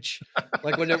of a bitch.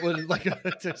 Like when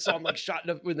saw him like shot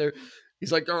up when they're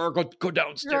He's like, oh, go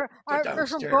downstairs. Go There's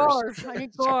some downstairs. gauze. I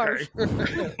need gauze.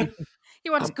 Okay. He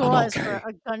wants I'm gauze okay. for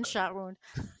a gunshot wound.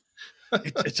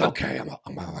 It's okay. I'm all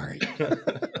right.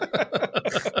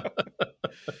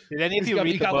 Did any of you read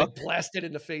he the got book? like blasted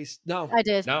in the face. No. I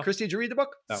did. No. Christy, did you read the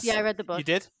book? No. Yeah, I read the book. You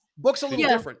did? Book's a little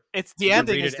Yeah. different. It's the Did you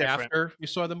ending read is it different. after you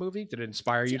saw the movie? Did it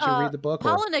inspire you to read the book?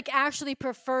 Or? Polinick actually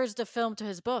prefers the film to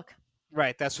his book.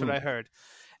 Right, that's what I heard.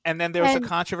 And then there was And- a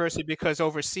controversy because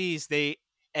overseas they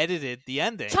edited the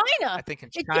ending. China. I think in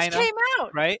It China, just came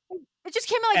out. right? It just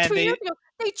came out like And 2 they- years ago.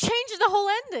 They changed the whole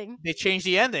ending. They changed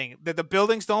the ending. The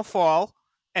buildings don't fall,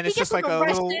 and it's He gets just like a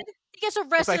arrested. little, He gets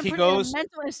arrested like and he put goes- in a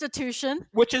mental institution.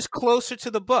 which is closer to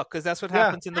the book because that's what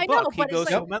happens in the I know, book. He but it's goes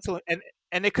to like- a mental,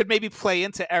 and it could maybe play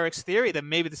into Eric's theory that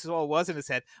maybe this is all it was in his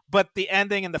head. But the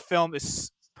ending in the film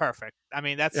is perfect. I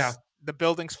mean, that's the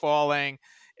buildings falling.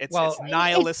 It's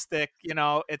nihilistic, you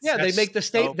know. It's they make the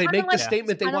state. They make the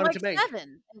statement they wanted to make.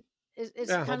 Seven. It's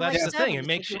Yeah. kind Well, of that's like the thing. Seven. It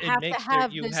makes you it have makes to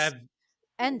have you this have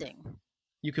ending.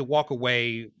 you could walk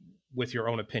away with your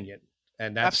own opinion,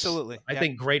 and that's Absolutely. I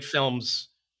think great films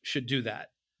should do that,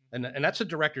 and that's a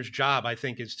director's job. I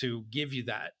think is to give you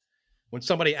that when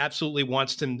somebody absolutely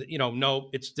wants to, no,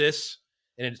 it's this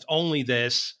and it's only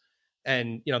this,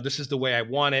 and this is the way I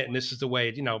want it, and this is the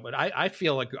way But I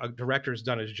feel like a director's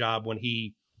done his job when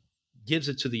he gives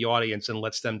it to the audience and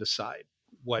lets them decide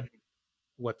what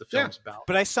the film's about.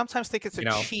 But I sometimes think it's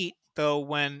a cheat, though,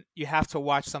 when you have to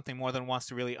watch something more than once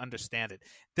to really understand it.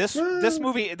 This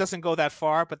movie, it doesn't go that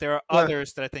far, but there are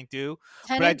others that I think do.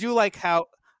 Tenet? But I do like how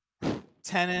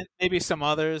Tenet, maybe some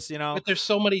others, But there's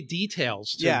so many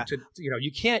details.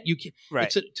 You can't.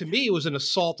 Right. To me, it was an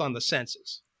assault on the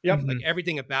senses. Yep. Like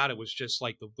everything about it was just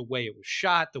like the way it was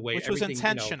shot, the way which was everything,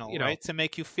 intentional, right? To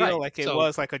make you feel like it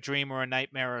was like a dream or a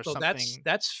nightmare or something.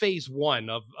 That's phase one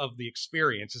of the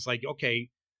experience. It's like, okay,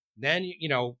 then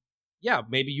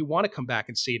maybe you want to come back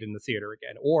and see it in the theater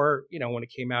again, or when it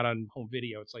came out on home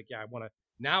video, it's like, I want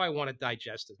to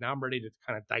digest it. Now I'm ready to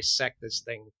kind of dissect this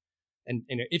thing, and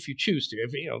if you choose to,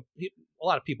 a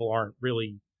lot of people aren't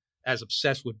really as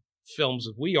obsessed with films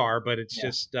as we are, but it's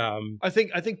just I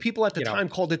think people at the time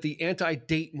called it the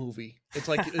anti-date movie. It's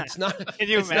like it's not. Can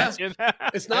you imagine?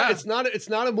 It's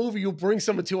not a movie you bring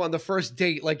someone to on the first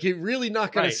date. Like you're really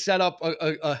not going to set up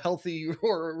a healthy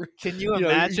or. Can you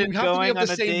imagine going on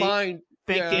a date mind,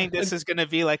 thinking this is going to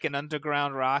be like an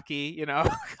underground Rocky,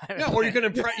 or you're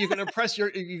going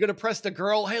to press the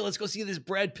girl. Hey, let's go see this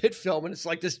Brad Pitt film, and it's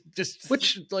like this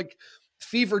which like.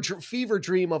 Fever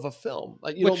dream of a film.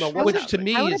 Like you don't know what's which to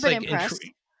me is like it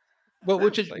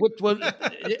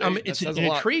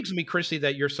intrigues me, Christy,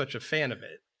 that you're such a fan of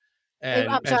it, and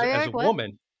as a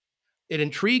woman, it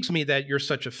intrigues me that you're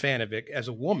such a fan of it as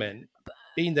a woman,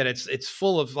 being that it's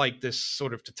full of like this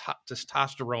sort of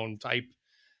testosterone type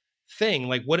thing.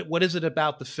 Like what is it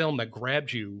about the film that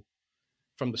grabbed you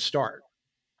from the start?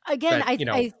 Again,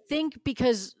 I think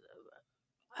because.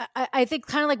 I think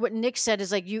kind of like what Nick said is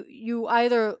like you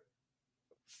either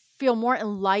feel more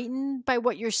enlightened by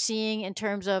what you're seeing in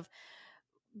terms of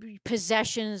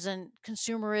possessions and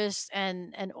consumerists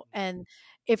and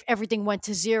if everything went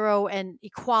to zero and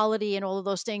equality and all of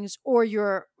those things, or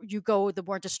you go the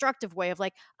more destructive way of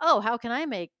like, oh, how can I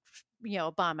make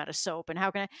a bomb out of soap, and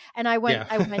how can I went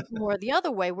more the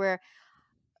other way where.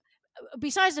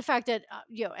 Besides the fact that,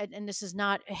 and this is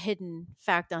not a hidden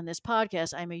fact on this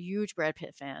podcast, I'm a huge Brad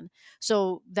Pitt fan.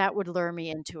 So that would lure me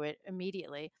into it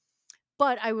immediately.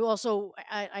 But I will also,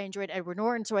 I enjoyed Edward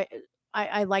Norton. So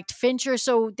I liked Fincher.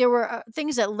 So there were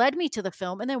things that led me to the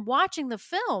film. And then watching the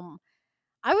film,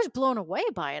 I was blown away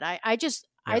by it. I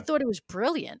thought it was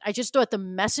brilliant. I just thought the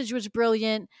message was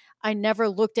brilliant. I never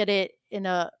looked at it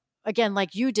again,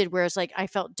 like you did, where it's like, I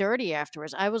felt dirty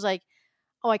afterwards. I was like,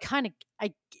 oh, I take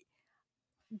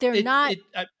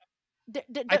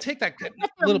that a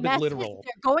little bit literal.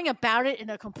 They're going about it in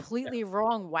a completely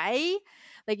wrong way.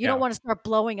 Like you don't want to start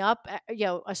blowing up,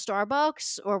 a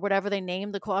Starbucks or whatever they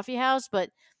name the coffee house.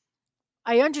 But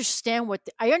I understand what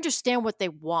they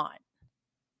want,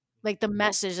 like the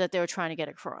message that they were trying to get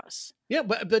across. Yeah,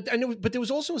 but there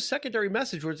was also a secondary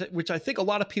message which I think a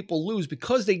lot of people lose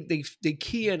because they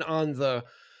key in on the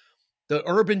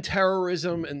urban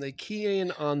terrorism and they key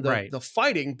in on the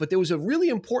fighting, but there was a really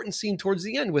important scene towards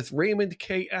the end with Raymond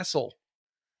K. Essel,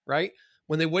 right?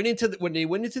 When they went into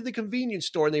the convenience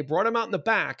store and they brought him out in the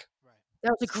back. Right.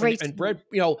 That was a great and Brett,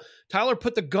 Tyler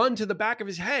put the gun to the back of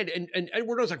his head and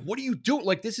Edward was like, "What are you doing?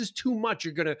 Like this is too much.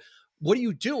 What are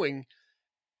you doing?"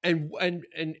 And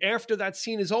after that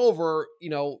scene is over,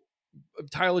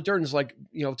 Tyler Durden's like,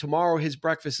 tomorrow his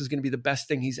breakfast is going to be the best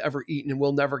thing he's ever eaten, and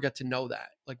we'll never get to know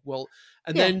that. Like,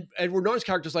 then Edward Norton's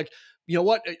character's like, you know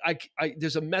what?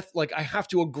 There's a like I have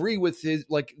to agree with his,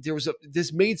 like there was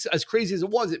this made, as crazy as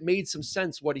it made some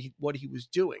sense what he was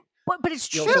doing. But it's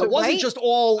true. So it wasn't right? just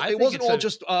all. I It think wasn't it's all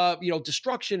a- just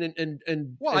destruction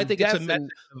and. Well, I and think it's a death message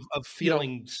of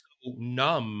feeling so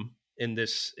numb in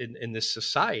this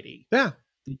society. Yeah.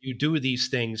 That you do these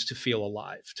things to feel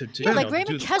alive. To Yeah, like to Raymond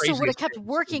do the Kessler would have craziest kept things.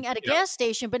 working at a Yeah. gas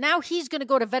station, but now he's going to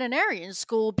go to veterinarian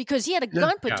school because he had a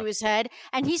gun put Yeah. to his head,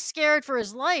 and he's scared for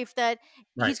his life that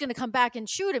Right. he's going to come back and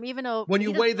shoot him, even though When he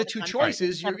you doesn't weigh have the a two gun.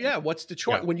 choices, Right. what's the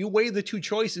choice? Yeah. When you weigh the two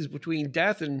choices between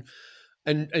death and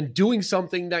doing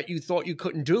something that you thought you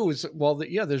couldn't do, is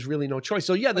there's really no choice.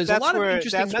 So yeah, there's a lot of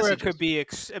interesting that's messages. where it could be.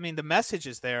 I mean, the message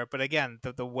is there, but again,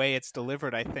 the way it's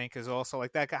delivered, I think, is also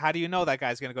like that. How do you know that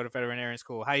guy's going to go to veterinarian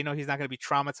school? How do you know he's not going to be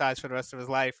traumatized for the rest of his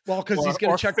life? Well, because Or- he's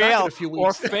going or to check back in a few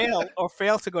weeks. or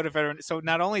fail to go to veterinarian. So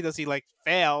not only does he like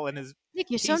fail in his, Nick,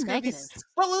 you're so he's gonna be- negative.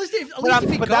 Well, at least if But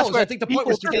he that's goes, where I think the point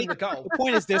was to people get him to go. The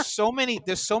point is, there's so many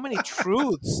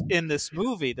truths in this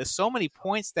movie. There's so many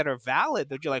points that are valid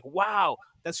that you're like, wow,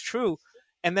 that's true.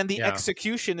 And then the Yeah.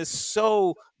 execution is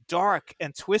so dark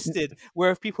and twisted,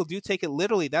 where if people do take it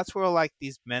literally, that's where like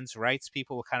these men's rights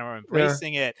people kind of are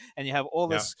embracing it, and you have all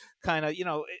this kind of,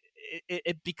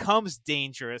 it becomes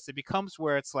dangerous. It becomes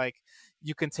where it's like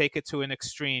you can take it to an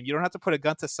extreme. You don't have to put a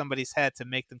gun to somebody's head to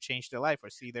make them change their life or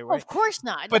see their way. Of course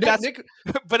not. But that's Nick,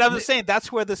 but I'm just saying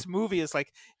that's where this movie is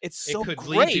like, it's so It could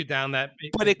great. lead you down that.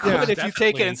 But it could, if you take it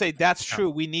definitely. and say that's true.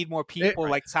 We need more people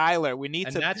like Tyler. We need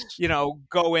And to, that's-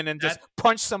 go in and just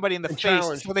punch somebody in the And face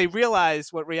challenge. so they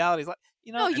realize what reality is like.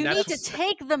 no, you and need to that's-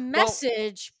 take the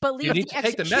message, but leave need the to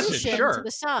take the message, execution sure. to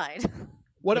the side.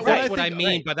 That's what I think-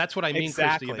 mean, but that's what I mean,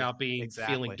 Exactly. Christy, about being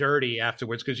Exactly. feeling dirty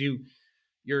afterwards, because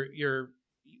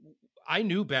I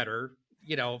knew better,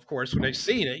 of course, when I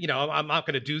seen it, I'm not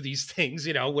going to do these things,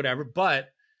 whatever, but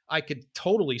I could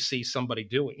totally see somebody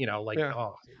doing, Well,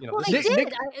 this, they Nick-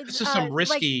 did. this is some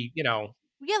risky,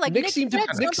 Yeah, like Nick Nick seemed to-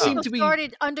 said, Nick some seemed people to be-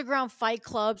 started underground fight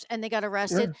clubs and they got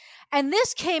arrested. And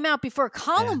this came out before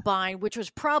Columbine, which was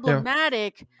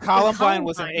problematic. when Columbine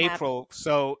was in happened. April,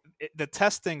 so the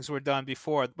testings were done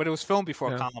before, but it was filmed before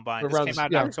Yeah. Columbine. Around This this- came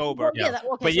out in October. Well, yeah, okay,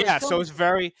 But so yeah, it's so it's filmed-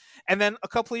 very, and then a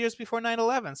couple of years before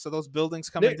 9/11, so those buildings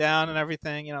coming Nick- down and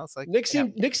everything, it's like Nick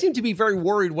seemed to be very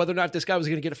worried whether or not this guy was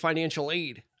going to get a financial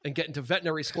aid and get into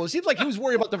veterinary school. It seemed like he was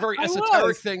worried about the very I esoteric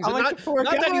was. things, I'm and like, the poor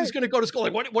not that he guy. was going to go to school.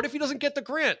 Like, what if he doesn't get the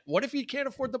grant? What if he can't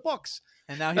afford the books?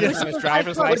 And now he doesn't have his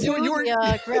driver's I license. you were-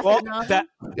 graphic Well, novel. that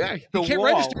Yeah, he The can't wall.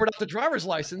 register without the driver's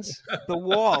license. the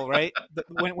wall, right?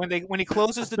 When he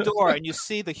closes the door and you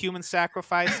see the human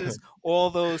sacrifices,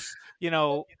 all those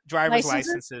driver's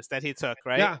licenses that he took,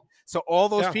 right? Yeah. So all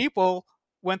those Yeah. people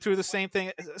went through the same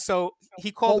thing. So he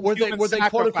Well, called were human they quote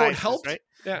unquote sacrifices, helped? right?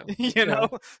 Yeah,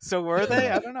 So were they?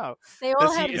 I don't know. They all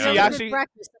Does he- had is very he good actually-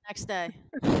 breakfast the next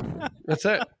day. that's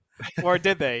it. Or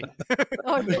did they?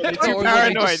 Oh, Were they Or too were they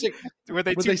paranoid? just sick- Were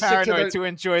they were too they sick to paranoid their- to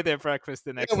enjoy their breakfast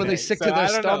the next Were day? they sick So to their I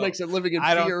don't know. stomachs and living in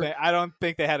I fear? don't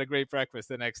think they had a great breakfast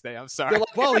the next day. I'm sorry. They're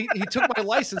like, well, he took my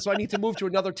license, so I need to move to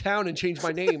another town and change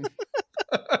my name.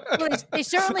 well, they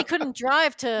certainly couldn't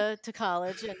drive to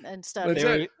college and study.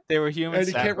 That's They were human And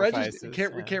he can't register.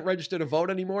 sacrifices. He can't register to vote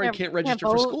anymore. He Can't- can't can't register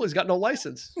for vote. school. He's got no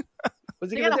license.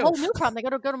 What's he They got gonna a whole do? new problem. They got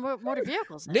to go to motor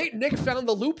vehicles now. Nick found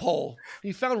the loophole.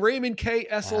 He found Raymond K.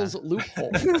 Essel's loophole.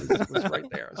 It was right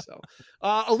there. So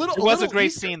It was a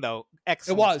great scene, though.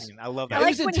 Excellent. was. Scene. I love It that. I like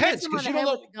was when he intense, hits him on 'cause the you head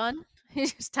don't with the gun. He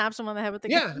just taps him on the head with the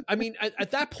Yeah, gun. I mean,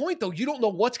 at that point though, you don't know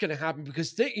what's going to happen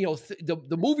because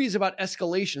the movie is about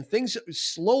escalation. Things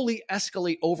slowly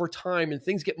escalate over time, and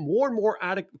things get more and more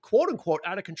out of quote unquote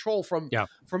out of control from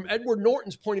Edward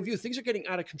Norton's point of view. Things are getting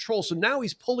out of control. So now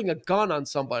he's pulling a gun on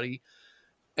somebody,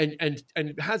 and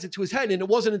has it to his head. And it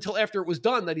wasn't until after it was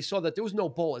done that he saw that there was no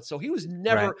bullet. So he was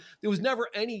never there was never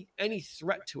any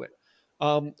threat to it.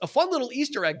 A fun little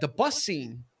Easter egg: the bus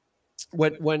scene.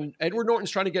 When Edward Norton's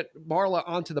trying to get Marla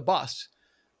onto the bus,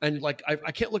 and like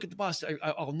I can't look at the bus,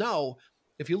 I'll know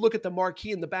if you look at the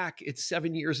marquee in the back, it's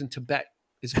 7 Years in Tibet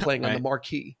is playing on the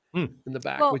marquee in the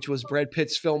back, Well, which was Brad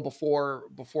Pitt's film before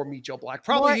Meet Joe Black.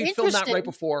 Probably he filmed that right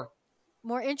before.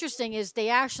 More interesting is they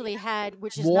actually had,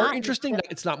 which is More not interesting.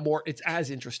 It's not more. It's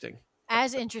as interesting.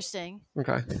 as interesting.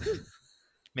 Okay.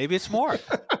 Maybe it's more.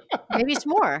 Maybe it's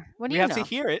more. What do We you have know? to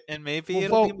hear it, and maybe We'll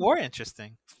it'll be vote. more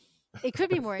interesting. It could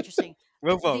be more interesting.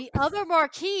 We'll vote. The other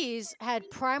marquees had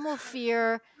Primal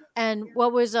Fear and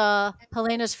what was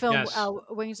Helena's film Yes.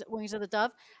 Wings of the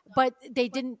Dove, but they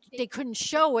couldn't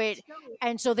show it,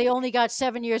 and so they only got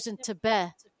 7 Years in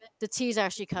Tibet. The T's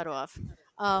actually cut off,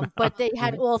 but they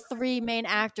had all three main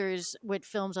actors with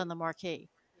films on the marquee.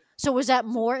 So was that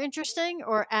more interesting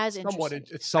or as interesting?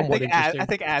 It's somewhat interesting. I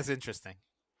think as interesting.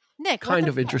 Nick, Kind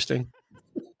of interesting.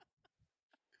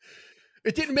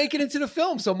 It didn't make it into the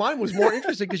film, so mine was more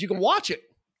interesting because you can watch it.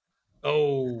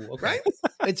 Oh, okay. Right?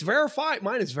 It's verified.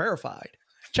 Mine is verified.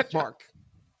 Check mark.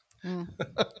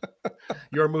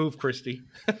 Your move, Christy.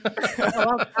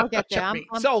 I'll get there.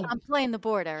 I'm playing the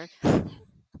board, Eric.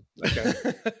 Okay.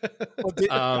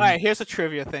 All right, here's a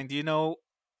trivia thing. Do you know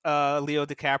Leo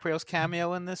DiCaprio's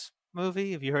cameo in this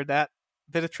movie? Have you heard that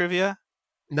bit of trivia?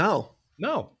 No.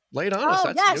 Lay it on us.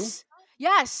 That's yes. new.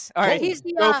 Yes. All right, he's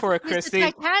the, go for it, he's Christy.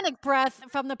 the Titanic breath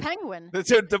from the Penguin.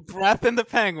 The breath in the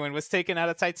Penguin was taken out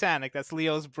of Titanic. That's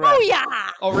Leo's breath. Oh, yeah.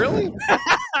 Oh, really?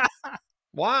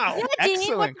 Wow. Yeah, Dean,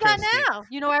 Excellent, what you got Christy. now?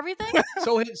 You know everything?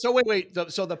 So wait.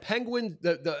 So the penguin,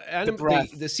 the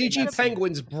CG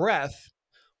penguin's breath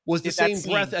was the same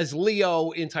breath as Leo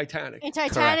in Titanic. In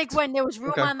Titanic, Correct. when there was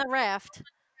room on the raft.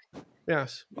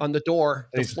 Yes, on the door,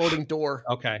 the floating door.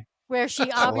 Okay. Where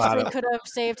she obviously could have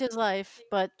saved his life,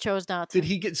 but chose not to.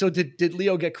 Did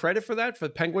Leo get credit for that, for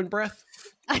penguin breath?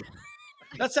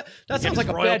 That sounds like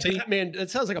royalty. A bad Batman. That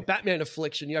sounds like a Batman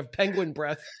affliction. You have penguin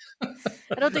breath.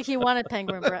 I don't think he wanted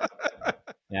penguin breath.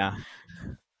 Yeah.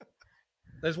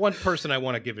 There's one person I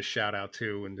want to give a shout out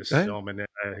to in this film, and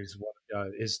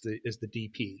is the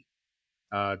DP,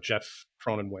 Jeff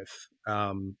Cronenwith,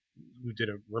 who did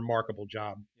a remarkable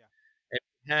job. And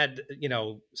had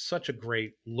such a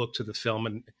great look to the film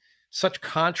and such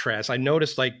contrast. I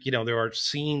noticed there are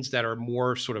scenes that are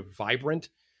more sort of vibrant.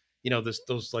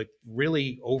 Those like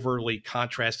really overly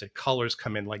contrasted colors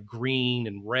come in, like green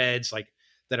and reds, like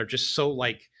that are just so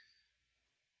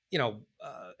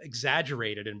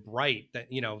exaggerated and bright that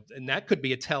and that could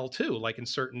be a tell too, like in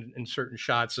certain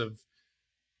shots of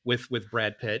with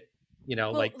Brad Pitt,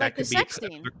 like that could be sex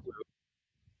scene.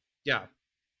 Yeah.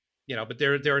 But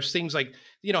there are things like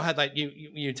how that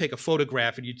you take a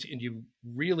photograph and you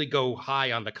really go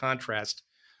high on the contrast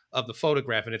of the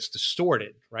photograph and it's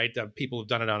distorted, right? People have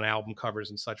done it on album covers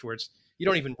and such, where you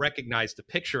don't even recognize the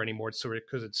picture anymore. It's sort of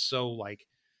because it's so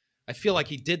I feel like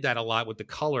he did that a lot with the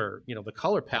color, the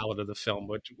color palette of the film,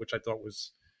 which I thought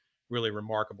was really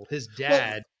remarkable. His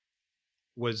dad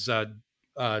was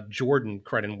Jordan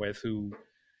Cronenwith, who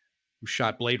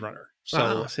shot Blade Runner.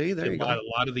 So see, there you go. A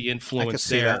lot of the influence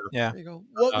there. That. Yeah. There you go.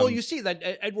 Well, you see that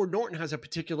Edward Norton has a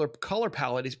particular color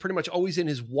palette. He's pretty much always in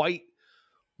his white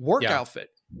work outfit,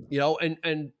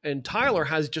 and Tyler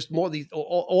has just more of the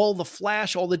all the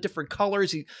flash, all the different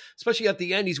colors. He, especially at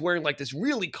the end, he's wearing like this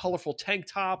really colorful tank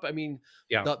top. I mean,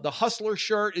 the Hustler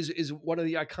shirt is one of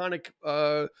the iconic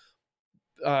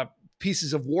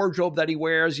pieces of wardrobe that he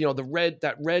wears.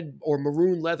 That red or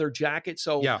maroon leather jacket.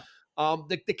 So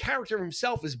the character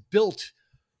himself is built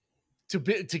to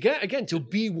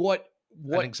be what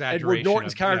Edward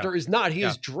Norton's character is not. He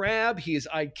is drab. He is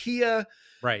IKEA.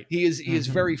 Right. He is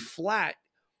very flat.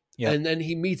 Yeah. And then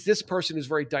he meets this person who's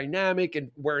very dynamic and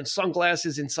wearing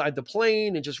sunglasses inside the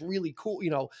plane and just really cool,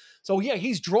 So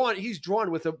he's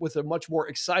drawn with a much more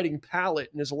exciting palette,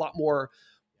 and there's a lot more.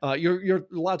 You're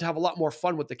allowed to have a lot more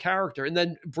fun with the character. And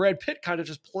then Brad Pitt kind of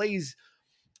just plays.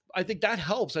 I think that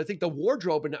helps. I think the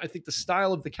wardrobe and I think the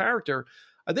style of the character.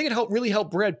 I think it really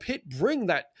helped Brad Pitt bring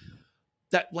that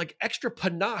like extra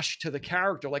panache to the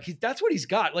character. Like that's what he's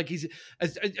got. Like he's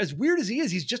as weird as he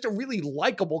is, he's just a really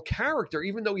likable character,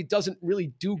 even though he doesn't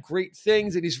really do great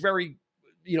things. And he's very,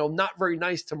 not very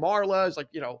nice to Marla. It's like,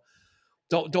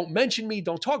 don't mention me,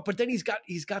 don't talk. But then he's got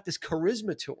this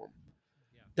charisma to him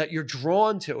that you're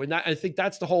drawn to. And I think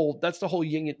that's the whole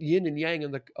yin and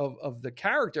yang of the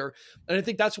character. And I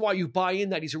think that's why you buy in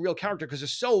that he's a real character, because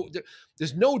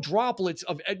there's no droplets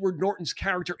of Edward Norton's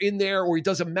character in there, or he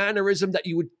does a mannerism that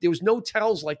there was no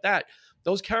tells like that.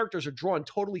 Those characters are drawn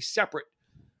totally separate.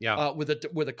 Yeah. With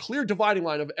a clear dividing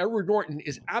line of Edward Norton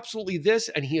is absolutely this,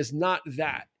 and he is not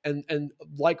that. And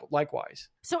likewise.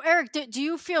 So Eric, do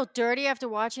you feel dirty after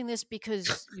watching this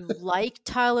because you like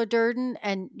Tyler Durden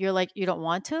and you're like, you don't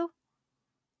want to?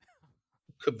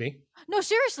 Could be. No,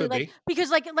 seriously,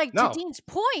 because to Dean's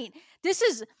point, this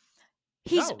is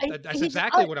that's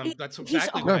exactly what I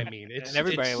mean. And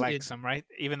everybody likes him, right?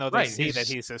 Even though they see that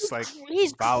he's just like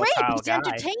he's great, he's guy.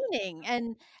 entertaining,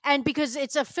 and because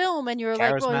it's a film, and you're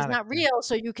like, well, he's not real,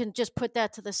 so you can just put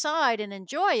that to the side and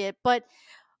enjoy it. But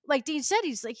like Dean said,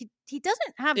 he's like he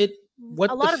doesn't have a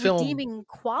lot of redeeming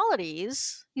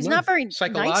qualities. He's not very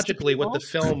psychologically. Nice to what the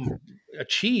film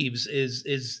achieves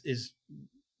is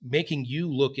making you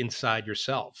look inside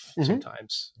yourself.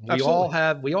 Sometimes we all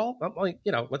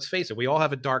let's face it, we all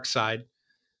have a dark side,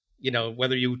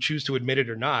 whether you choose to admit it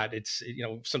or not. It's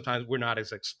sometimes we're not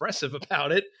as expressive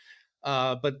about it,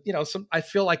 But I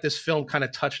feel like this film kind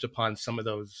of touched upon some of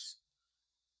those.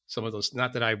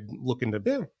 Not that I'm looking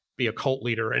to be a cult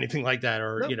leader or anything like that,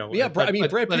 or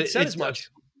Brad Pitt said as much.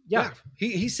 Yeah,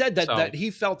 he said that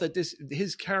he felt that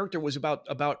his character was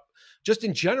about just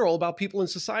in general about people in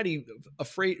society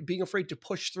being afraid to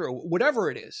push through whatever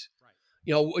it is.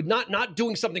 Right. Not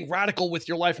doing something radical with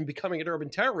your life and becoming an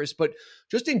urban terrorist, but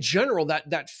just in general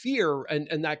that fear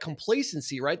and that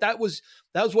complacency. Right. That was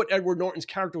what Edward Norton's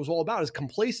character was all about, is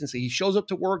complacency. He shows up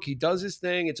to work, he does his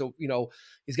thing.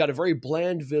 He's got a very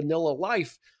bland, vanilla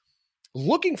life,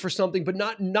 looking for something, but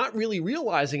not really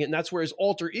realizing it. And that's where his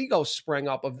alter ego sprang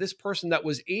up, of this person that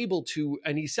was able to,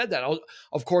 and he said that,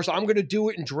 of course, I'm going to do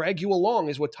it and drag you along,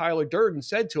 is what Tyler Durden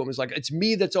said to him. Is like, it's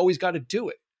me that's always got to do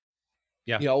it.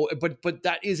 Yeah. But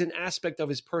that is an aspect of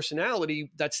his personality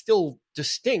that's still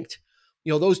distinct.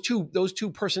 Those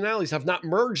two personalities have not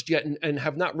merged yet and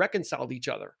have not reconciled each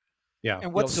other. Yeah.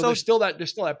 And there's still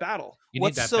that battle. You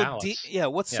need that balance.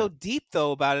 What's so deep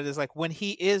though about it is, like, when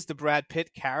he is the Brad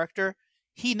Pitt character,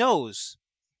 he knows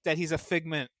that he's a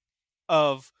figment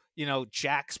of,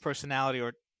 Jack's personality,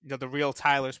 or the real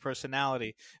Tyler's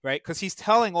personality, right? Because he's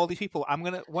telling all these people,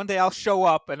 one day I'll show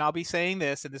up and I'll be saying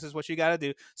this, and this is what you got to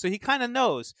do. So he kind of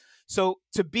knows. So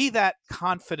to be that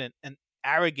confident and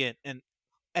arrogant and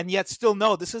yet still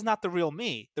know this is not the real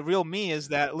me. The real me is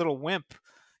that little wimp,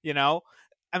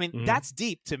 I mean, that's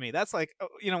deep to me. That's like,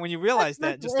 when you realize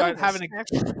that, just start having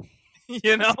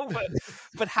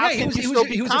but how can you still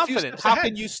be confident? How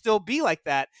can you still be like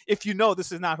that if you know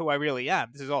this is not who I really am?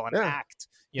 This is all an act.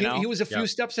 He was a few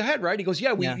steps ahead, right? He goes,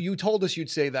 you told us you'd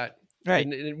say that. Right.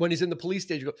 And when he's in the police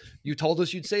station, you go, you told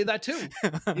us you'd say that too.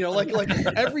 Like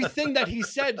everything that he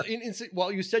said.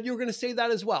 You said you were going to say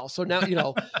that as well. So now,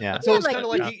 Yeah. So it's kind of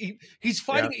like he's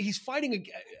fighting.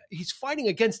 He's fighting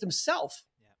against himself,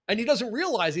 and he doesn't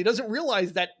realize.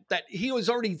 That he was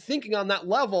already thinking on that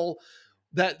level.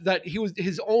 That he was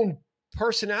his own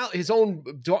personality, his own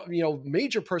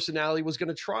major personality was going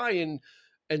to try and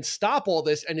stop all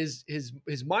this, and his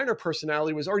minor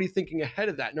personality was already thinking ahead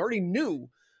of that and already knew.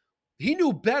 He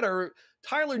knew better.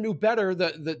 Tyler knew better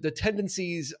the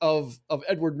tendencies of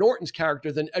Edward Norton's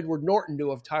character than Edward Norton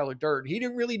knew of Tyler Durden. He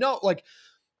didn't really know,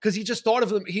 because he just thought of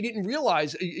them. He didn't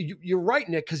realize. You're right,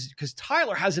 Nick, because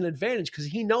Tyler has an advantage because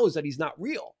he knows that he's not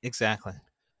real. Exactly.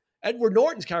 Edward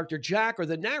Norton's character, Jack, or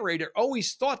the narrator,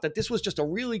 always thought that this was just a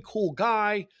really cool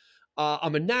guy.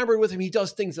 I'm enamored with him. He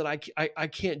does things that I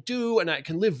can't do, and I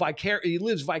can live he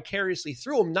lives vicariously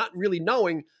through him, not really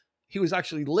knowing he was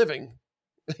actually living.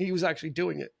 He was actually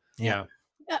doing it. Yeah.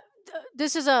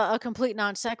 This is a complete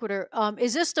non sequitur.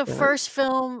 Is this the first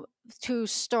film to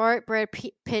start Brad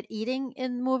Pitt eating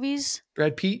in movies?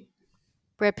 Brad Pitt?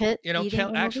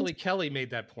 Kelly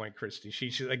made that point, Christy.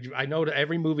 She like, I know that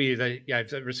every movie that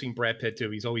I've ever seen Brad Pitt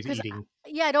do, he's always eating.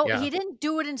 He didn't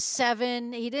do it in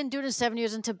 7. He didn't do it in 7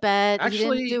 Years in Tibet.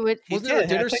 Actually, he didn't do it. Wasn't there a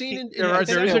dinner scene? There's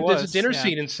a dinner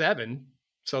scene in 7.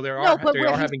 So they are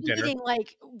having dinner. Eating,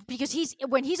 because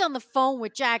when he's on the phone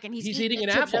with Jack and he's eating an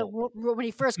apple. When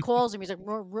he first calls him, he's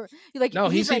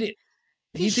eating.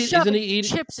 He's shoving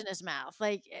chips in his mouth.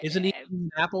 Isn't he eating an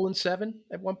apple in 7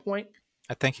 at one point?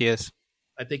 I think he is.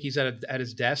 I think he's at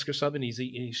his desk or something.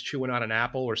 He's chewing on an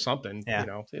apple or something.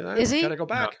 Yeah. Is he? Gotta go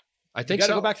back. No, I think you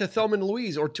gotta go back to Thelma and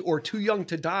Louise or Too Young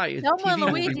to Die. Thelma and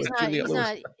Louise is not. He's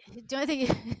not. Do I think?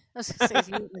 I was going to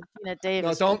say he's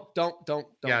Davis. No, don't.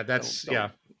 Yeah, that's yeah.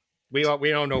 We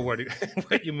don't know what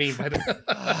you mean by that.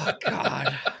 Oh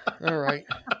God! All right,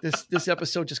 this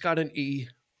episode just got an E.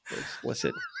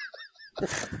 Explicit.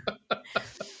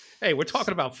 Hey, we're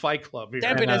talking about Fight Club here.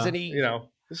 Damn it as an E.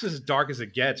 This is as dark as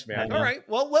it gets, man. All right.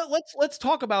 Well, let's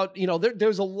talk about,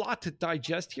 there's a lot to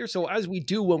digest here. So as we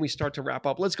do when we start to wrap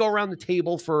up, let's go around the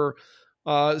table for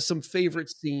some favorite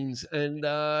scenes. And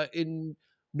in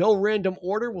no random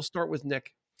order, we'll start with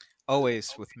Nick.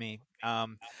 Always with me.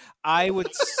 I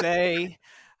would say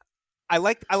I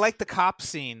like the cop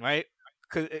scene, right?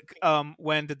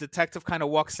 When the detective kind of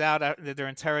walks out after they're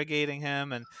interrogating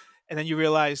him, and then you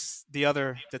realize the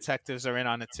other detectives are in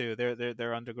on it too.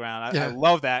 They're underground. I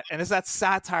love that, and it's that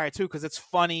satire too, because it's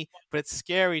funny, but it's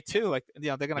scary too. Like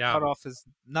they're gonna cut off his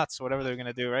nuts or whatever they're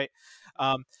gonna do, right?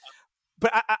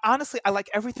 But I honestly, I like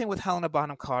everything with Helena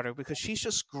Bonham Carter because she's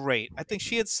just great. I think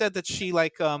she had said that she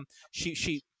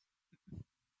she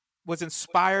was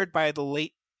inspired by the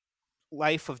late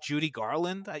life of Judy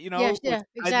Garland. Yeah,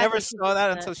 Exactly. I never saw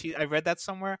that until I read that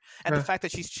somewhere. And the fact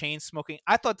that she's chain smoking,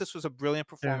 I thought this was a brilliant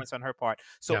performance on her part.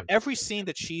 So every scene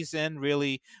that she's in,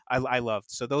 really, I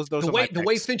loved. So those are my picks. The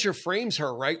way Fincher frames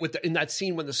her, right, in that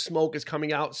scene when the smoke is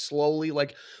coming out slowly,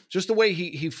 like just the way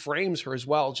he frames her as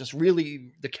well, just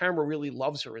really, the camera really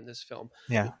loves her in this film.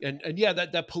 Yeah, and yeah,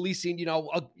 that police scene,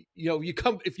 you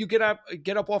come, if you get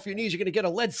up off your knees, you're gonna get a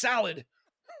lead salad.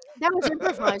 That was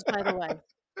improvised, by the way.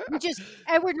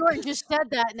 Edward Norton just said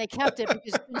that, and they kept it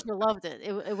because Fincher loved it.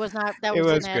 It was not. That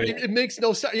was good. It makes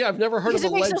no sense. Yeah, I've never heard of a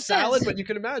lead salad, but you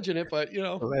can imagine it. But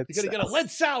you're gonna get a lead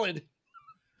salad.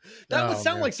 That would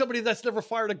sound like somebody that's never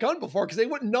fired a gun before, because they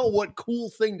wouldn't know what cool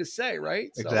thing to say, right?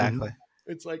 So exactly.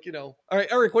 It's like, all right,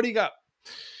 Eric, what do you got?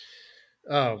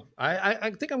 Oh,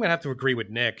 I think I'm gonna have to agree with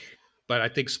Nick, but I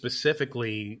think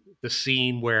specifically the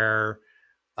scene where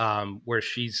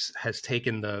she's has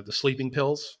taken the sleeping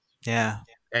pills. Yeah.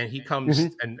 And he comes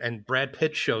and Brad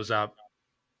Pitt shows up,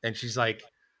 and she's like,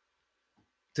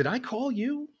 "Did I call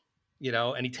you?"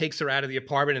 And he takes her out of the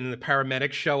apartment, and then the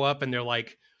paramedics show up, and they're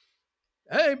like,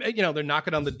 "Hey," they're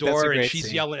knocking on the door, and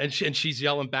she's yelling, and she's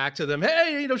yelling back to them,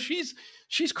 "Hey, she's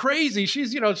crazy.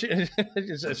 She's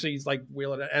she's like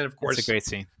wheeling." And of course, it's a great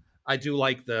scene. I do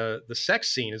like the sex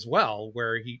scene as well,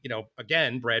 where he,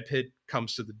 again, Brad Pitt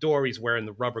comes to the door. He's wearing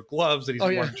the rubber gloves, and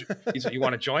he's "You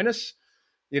want to join us?"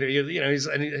 That's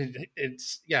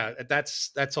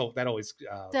all. That always.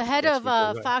 The head of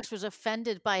Fox was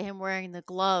offended by him wearing the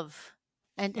glove,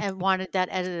 and wanted that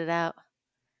edited out.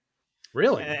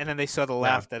 Really? And then they saw the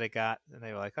laugh that it got, and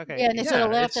they were like, "Okay." Yeah, and they saw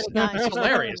the laugh that it got. It's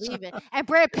hilarious. And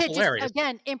Brad Pitt just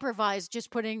again improvised, just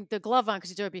putting the glove on because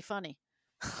he thought it'd be funny.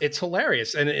 It's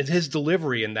hilarious, and it's his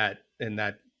delivery in that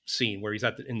scene where he's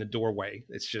in the doorway.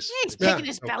 It's just he's picking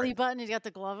his belly button. He's got the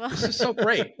glove on. This is so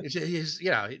great.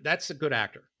 That's a good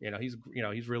actor. He's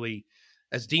really,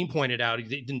 as Dean pointed out, he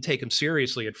didn't take him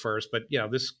seriously at first, but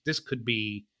this could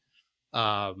be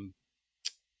probably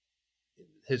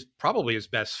his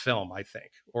best film, I think,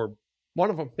 or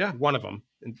one of them. Yeah, one of them,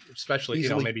 especially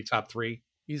easily. Maybe top 3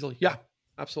 easily. Yeah,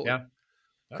 absolutely. Yeah,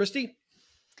 Christy.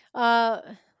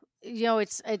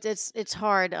 It's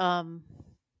hard.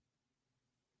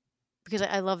 Because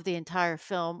I love the entire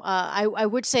film. I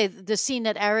would say the scene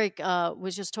that Eric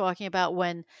was just talking about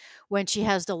when she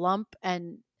has the lump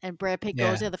and Brad Pitt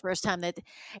goes there the first time, that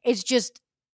it's just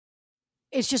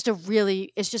a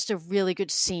really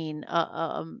good scene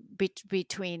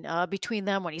between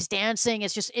them when he's dancing.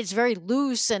 It's very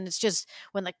loose, and it's just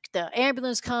when the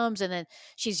ambulance comes and then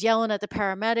she's yelling at the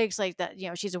paramedics like that.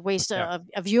 She's a waste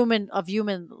of human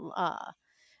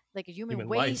like a human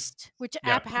waste, life. Which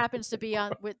happens to be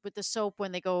on with the soap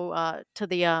when they go to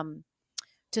the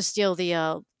to steal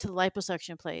the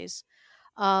liposuction place.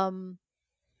 I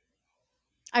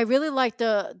really like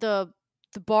the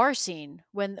bar scene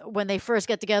when they first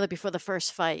get together before the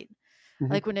first fight,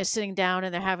 like when they're sitting down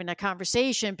and they're having that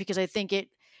conversation, because I think it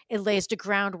lays the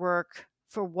groundwork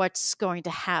for what's going to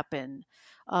happen.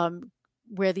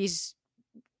 Where these.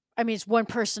 I mean, it's one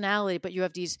personality, but you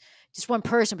have just one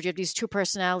person, but you have these two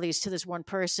personalities to this one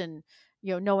person,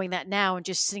 knowing that now and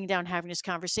just sitting down having this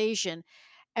conversation.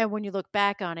 And when you look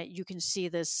back on it, you can see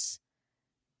there's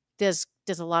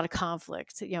a lot of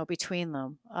conflict, between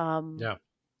them. I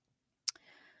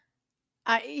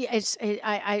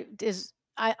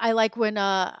like when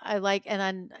and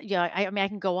then I mean I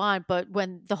can go on, but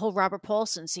when the whole Robert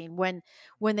Paulson scene, when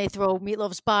they throw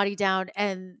Meatloaf's body down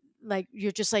and like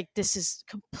you're just like, this is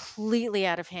completely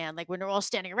out of hand. Like when they're all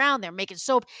standing around, they're making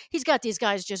soap. He's got these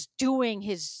guys just doing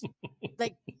his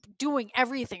like doing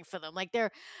everything for them. Like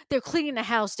they're cleaning the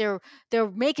house, they're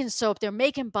making soap, they're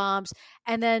making bombs,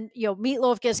 and then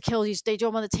Meatloaf gets killed. They do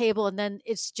him on the table, and then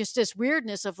it's just this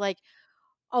weirdness of like,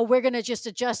 oh, we're gonna just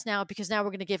adjust now because now we're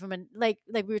gonna give him like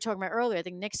we were talking about earlier. I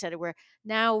think Nick said it, where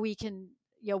now we can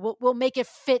we'll make it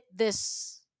fit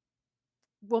this.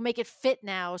 We'll make it fit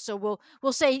now. So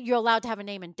we'll say you're allowed to have a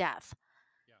name in death,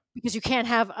 because you can't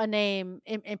have a name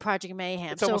in Project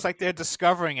Mayhem. It's almost like they're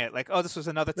discovering it. Like, oh, this was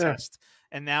another test,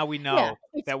 and now we know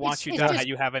that once you die,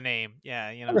 you have a name.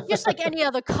 Yeah, just like any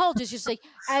other cult, it's just like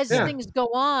as things go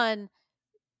on,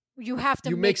 you have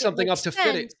to make something up to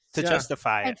fit it, to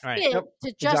justify it, right? To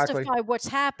justify what's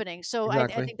happening. So I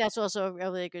think that's also a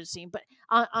really good scene. But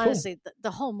honestly,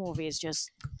 the whole movie is just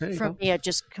for me, it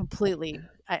just completely.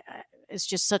 It's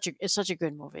just such a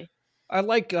good movie. I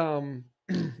like a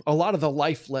lot of the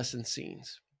life lesson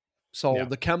scenes. So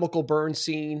the chemical burn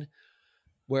scene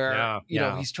where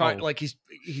he's trying like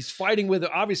he's fighting with,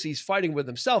 obviously he's fighting with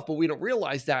himself, but we don't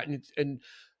realize that, and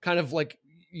kind of like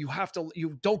you have to,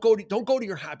 you don't go to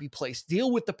your happy place.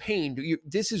 Deal with the pain.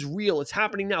 This is real. It's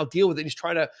happening now. Deal with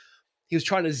it. He was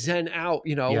trying to zen out,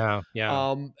 realize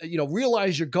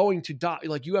you're going to die.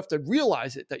 Like, you have to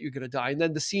realize it, that you're going to die. And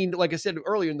then the scene, like I said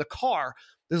earlier, in the car,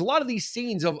 there's a lot of these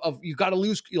scenes of you got to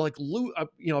lose, I've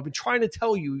been trying to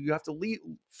tell you, you have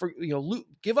to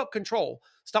give up control.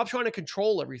 Stop trying to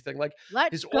control everything. Like,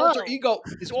 his alter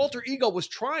ego was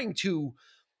trying to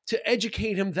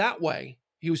educate him that way.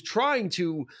 He was trying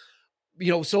to,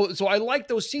 so I like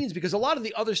those scenes, because a lot of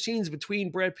the other scenes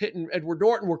between Brad Pitt and Edward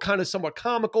Norton were kind of somewhat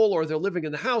comical, or they're living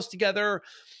in the house together,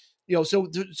 so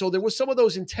there was some of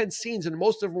those intense scenes, and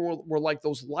most of them were like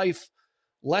those life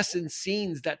lesson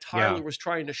scenes that Tyler was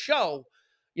trying to show.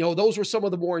 Those were some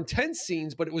of the more intense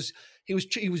scenes, but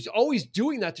he was always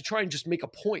doing that to try and just make a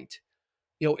point.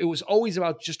 It was always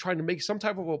about just trying to make some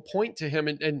type of a point to him,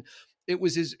 and it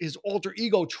was his alter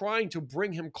ego trying to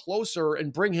bring him closer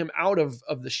and bring him out of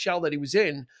the shell that he was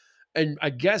in. And I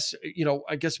guess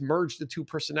merge the two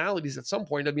personalities at some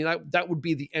point. I mean, that would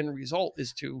be the end result,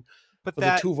 is for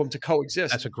the two of them to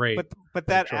coexist. That's a great, but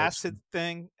that choice. Acid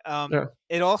thing,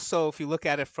 it also, if you look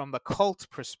at it from the cult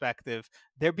perspective,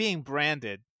 they're being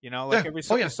branded. We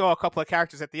saw a couple of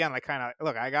characters at the end, like, kind of,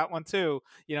 look, I got one too.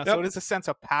 So it is a sense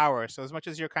of power. So as much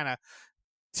as you're kind of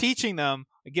teaching them,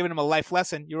 giving them a life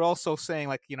lesson, you're also saying,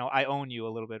 like, I own you a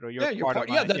little bit, or you're part of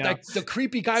mine, the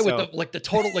creepy guy with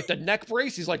the neck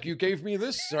brace. He's like, you gave me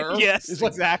this, sir. Yes, he's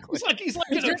like, exactly. He's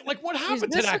like, what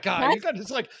happened to that guy?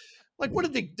 It's like, what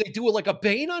did they do? Like a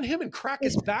Bane on him and crack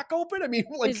his back open? I mean,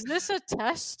 like, is this a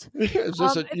test? Is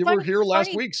this you were here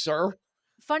last week, sir?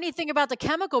 Funny thing about the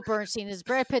chemical burn scene is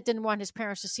Brad Pitt didn't want his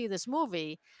parents to see this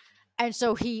movie, and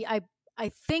so I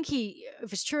think he,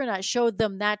 if it's true or not, showed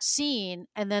them that scene,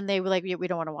 and then they were like, we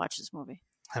don't want to watch this movie.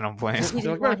 I don't blame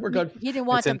him. We're good. He didn't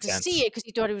want them to see it because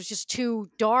he thought it was just too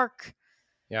dark.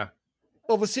 Yeah.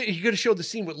 Well, he could have showed the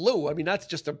scene with Lou. I mean, that's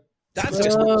just a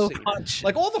scene.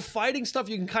 Like, all the fighting stuff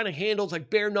you can kind of handle. It's like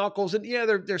bare knuckles, and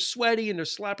they're sweaty and they're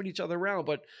slapping each other around.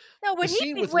 But the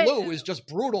scene with Lou is just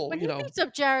brutal. When he beats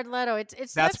up Jared Leto,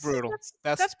 that's brutal.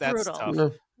 That's brutal. Tough.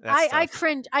 No. I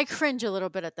cringe a little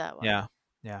bit at that one.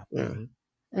 Yeah. Mm-hmm.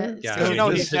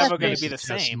 He's never going to be the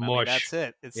same. I mean, that's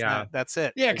it. That's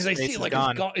it. Yeah, because I see, like,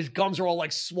 his gums are all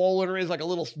like swollen, or is like a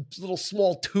little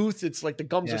small tooth. It's like the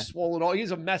gums are swollen.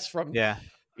 He's a mess from. Yeah,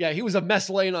 he was a mess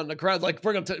laying on the ground. Like,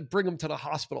 bring him to the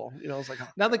hospital. It's like,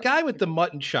 now the guy with the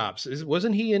mutton chops,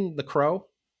 wasn't he in The Crow?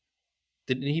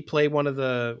 Didn't he play one of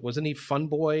the? Wasn't he Fun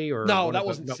Boy or? No, that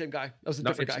wasn't the same guy. That was a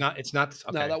different guy. It's not.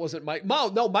 Okay. No, that wasn't Mike.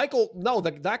 No, Michael. No,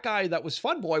 that guy that was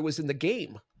Fun Boy was in the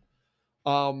game.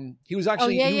 He was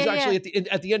actually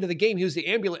at the end of the game. He was the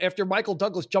ambulance after Michael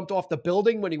Douglas jumped off the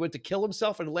building when he went to kill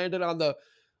himself and landed on the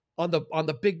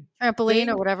big trampoline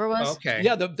thing. Or whatever it was. Okay.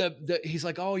 Yeah. He's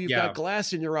like, oh, you've got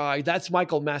glass in your eye. That's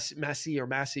Michael Massey.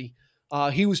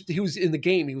 He was in the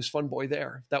game. He was Fun Boy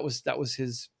there. That was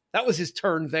his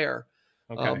turn there.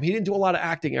 Okay. He didn't do a lot of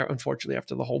acting, unfortunately,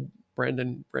 after the whole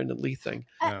Brandon Lee thing.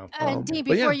 And Dean,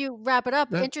 before you wrap it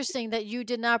up, interesting that you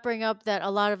did not bring up that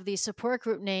a lot of the support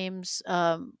group names,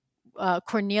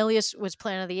 Cornelius was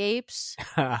Planet of the Apes,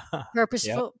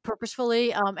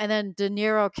 purposefully, and then De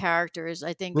Niro characters,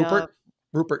 I think Rupert,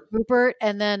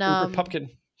 and then Rupert Pupkin.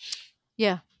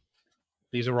 Yeah,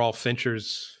 these are all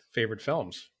Fincher's favorite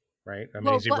films, right? I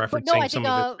mean, is he referencing some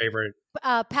of his favorite?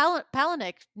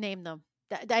 Palahniuk named them.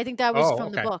 I think that was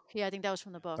from the book. Yeah, I think that was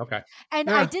from the book. Okay. And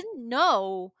I didn't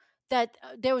know that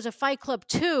there was a Fight Club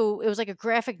 2. It was like a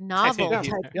graphic novel type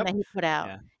that he put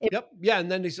out. Yeah.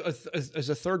 And then as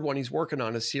a third one, he's working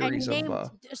on a series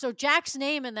of. So Jack's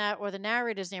name in that, or the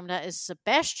narrator's name in that, is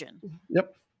Sebastian.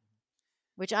 Yep.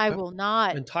 Which I will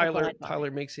not. And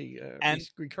Tyler makes a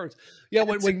recurrence. Yeah,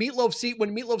 when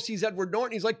Meatloaf sees Edward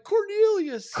Norton, he's like,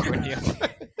 Cornelius.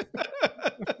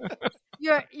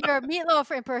 Your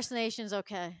Meatloaf impersonation is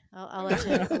okay. I'll let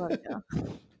you go.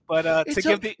 But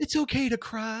it's okay to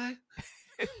cry.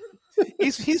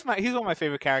 he's one of my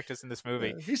favorite characters in this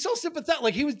movie. He's so sympathetic.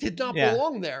 Like, he did not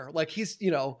belong there. Like, he's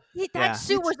that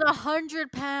suit was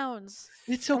 100 pounds.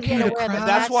 It's okay to cry.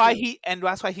 That's why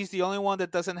he's the only one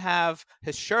that doesn't have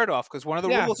his shirt off, because one of the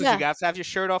rules is you have to have your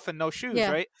shirt off and no shoes,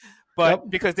 right? But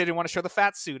because they didn't want to show the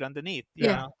fat suit underneath, you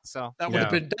know? So that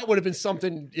would have been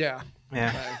something. Yeah.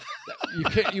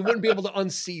 You wouldn't be able to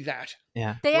unsee that.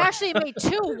 Yeah. They actually made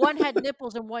two. One had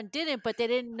nipples and one didn't, but they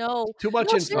didn't know too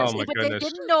much info. Oh my goodness. They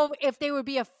didn't know if they would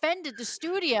be offended, the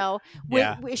studio,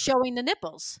 with showing the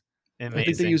nipples. Amazing. I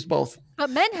think they used both. But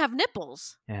men have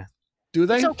nipples. Yeah. Do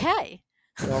they? It's okay.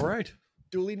 All right.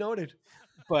 Duly noted.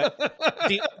 But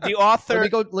the author.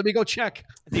 Let me go check.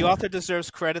 The author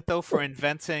deserves credit, though, for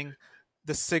inventing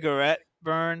the cigarette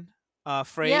burn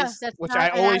phrase, Yes, that's which not I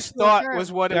an always actual thought term.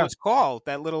 was what it was called.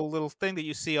 That little thing that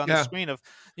you see on the screen of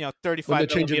 35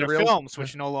 changing the millimeter reels. films,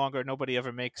 which nobody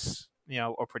ever makes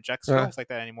or projects Yeah. films like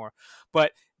that anymore.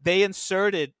 But they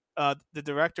inserted the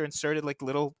director inserted like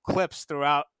little clips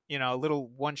throughout, little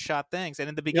one-shot things. And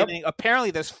in the beginning,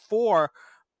 apparently there's 4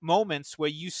 moments where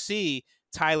you see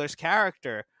Tyler's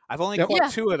character. I've only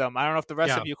caught 2 of them. I don't know if the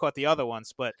rest of you caught the other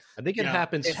ones, but I think it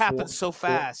happens. It happens so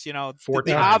fast. 4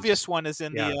 the times. obvious one is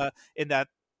in the in that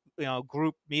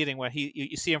group meeting where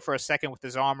you see him for a second with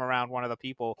his arm around one of the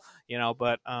people.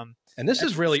 But and this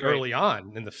is really early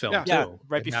on in the film too. Yeah,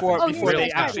 right before they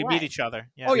actually meet each other.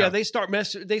 Yeah. They start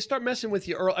messing with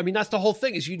you early. I mean, that's the whole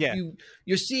thing. Is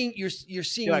you're seeing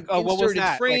you're like, oh, what was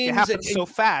that? frames. It happens so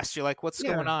fast. You're like, what's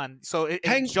going on? So it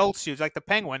jolts you, like the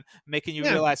penguin, making you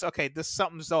realize, okay,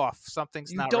 something's off.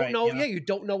 Something's not right. You don't know. Yeah, you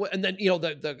don't know what. And then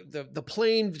the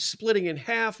plane splitting in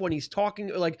half when he's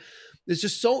talking. Like, there's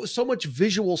just so much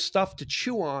visual stuff to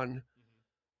chew on.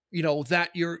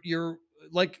 That you're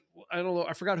like, I don't know,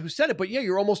 I forgot who said it, but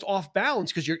you're almost off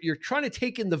balance because you're trying to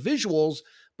take in the visuals,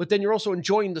 but then you're also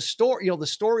enjoying the story. The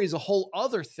story is a whole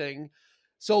other thing.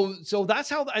 So that's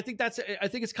how I think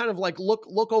it's kind of like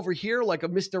look over here, like a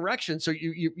misdirection. So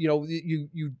you're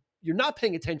not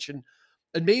paying attention,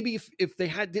 and maybe if they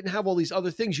didn't have all these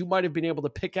other things, you might have been able to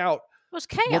pick out it was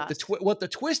chaos. what the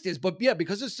twist is. But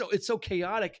because it's so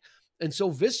chaotic and so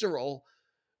visceral,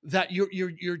 that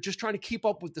you're just trying to keep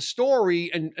up with the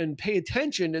story and pay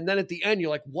attention, and then at the end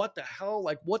you're like, what the hell?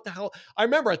 I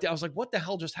remember I was like, what the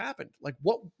hell just happened? Like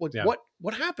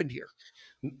what happened here?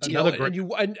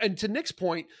 And to Nick's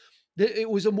point, it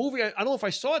was a movie. I don't know if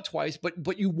I saw it twice,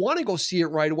 but you want to go see it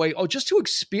right away. Oh, just to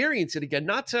experience it again,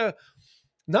 not to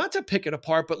pick it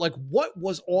apart, but like, what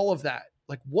was all of that?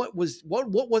 Like, what was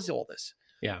all this?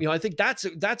 Yeah. I think that's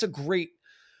a great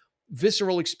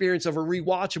visceral experience of a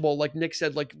rewatchable, like Nick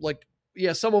said, like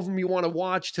some of them you want to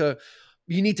watch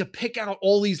you need to pick out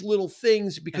all these little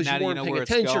things because you weren't paying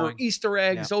attention, or Easter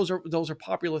eggs. Yeah. Those are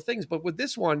popular things. But with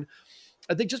this one,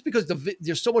 I think just because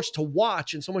there's so much to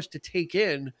watch and so much to take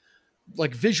in,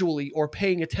 like visually or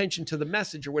paying attention to the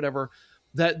message or whatever,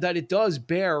 that it does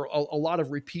bear a lot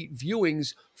of repeat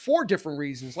viewings for different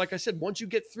reasons. Like I said, once you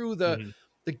get through the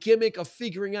gimmick of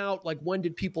figuring out like when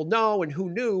did people know and who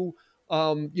knew,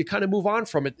 you kind of move on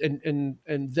from it, and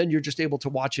then you're just able to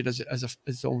watch it as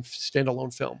its own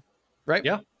standalone film, right?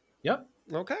 Yeah. Yep.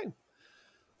 Okay.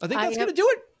 I think that's going to do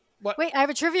it. What? Wait, I have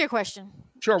a trivia question.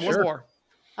 Sure. One more.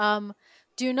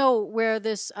 Do you know where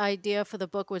this idea for the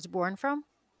book was born from?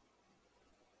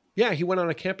 Yeah, he went on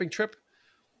a camping trip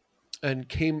and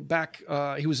came back.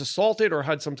 He was assaulted or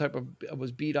had some type of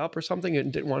was beat up or something,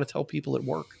 and didn't want to tell people at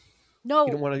work. No,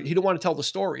 he didn't want to tell the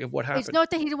story of what happened. It's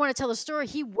not that he didn't want to tell the story.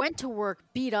 He went to work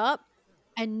beat up,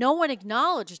 and no one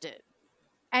acknowledged it.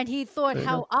 And he thought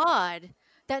how odd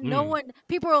that no one.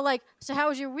 People were like, "So how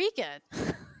was your weekend?"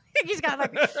 he's got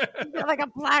like a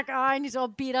black eye and he's all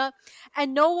beat up,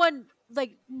 and no one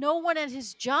at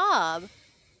his job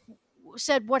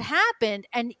said what happened.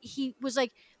 And he was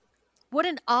like, "What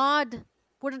an odd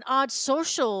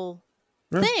social."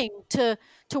 thing to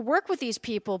work with these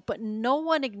people, but no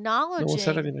one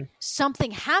acknowledging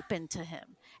something happened to him.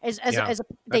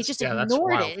 They just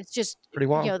ignored it. It's just pretty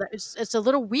wild. It's a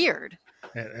little weird.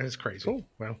 Yeah, that is crazy. Cool.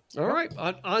 Well, all right.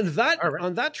 On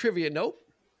that trivia note,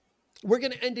 we're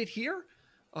going to end it here.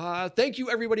 Thank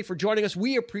you everybody for joining us.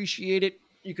 We appreciate it.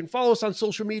 You can follow us on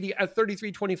social media at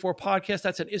 3324 Podcast.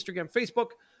 That's on Instagram, Facebook.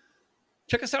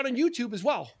 Check us out on YouTube as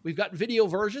well. We've got video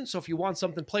versions, so if you want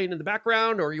something playing in the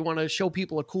background or you want to show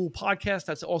people a cool podcast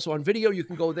that's also on video, you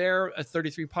can go there at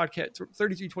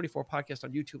 3324 Podcast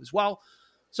on YouTube as well.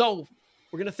 So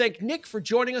we're going to thank Nick for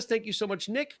joining us. Thank you so much,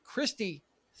 Nick. Christy,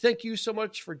 thank you so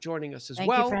much for joining us as well.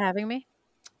 Thank you for having me.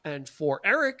 And for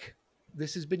Eric,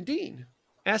 this has been Dean,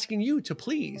 asking you to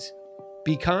please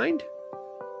be kind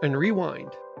and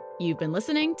rewind. You've been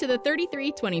listening to the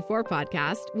 3324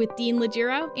 Podcast with Dean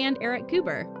Legiro and Eric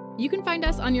Kuber. You can find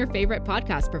us on your favorite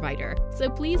podcast provider,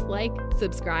 so please like,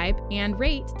 subscribe, and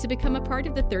rate to become a part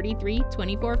of the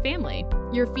 3324 family.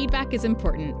 Your feedback is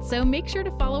important, so make sure to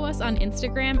follow us on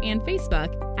Instagram and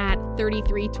Facebook at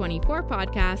 3324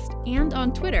 Podcast and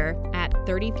on Twitter at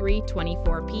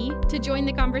 3324P to join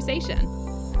the conversation.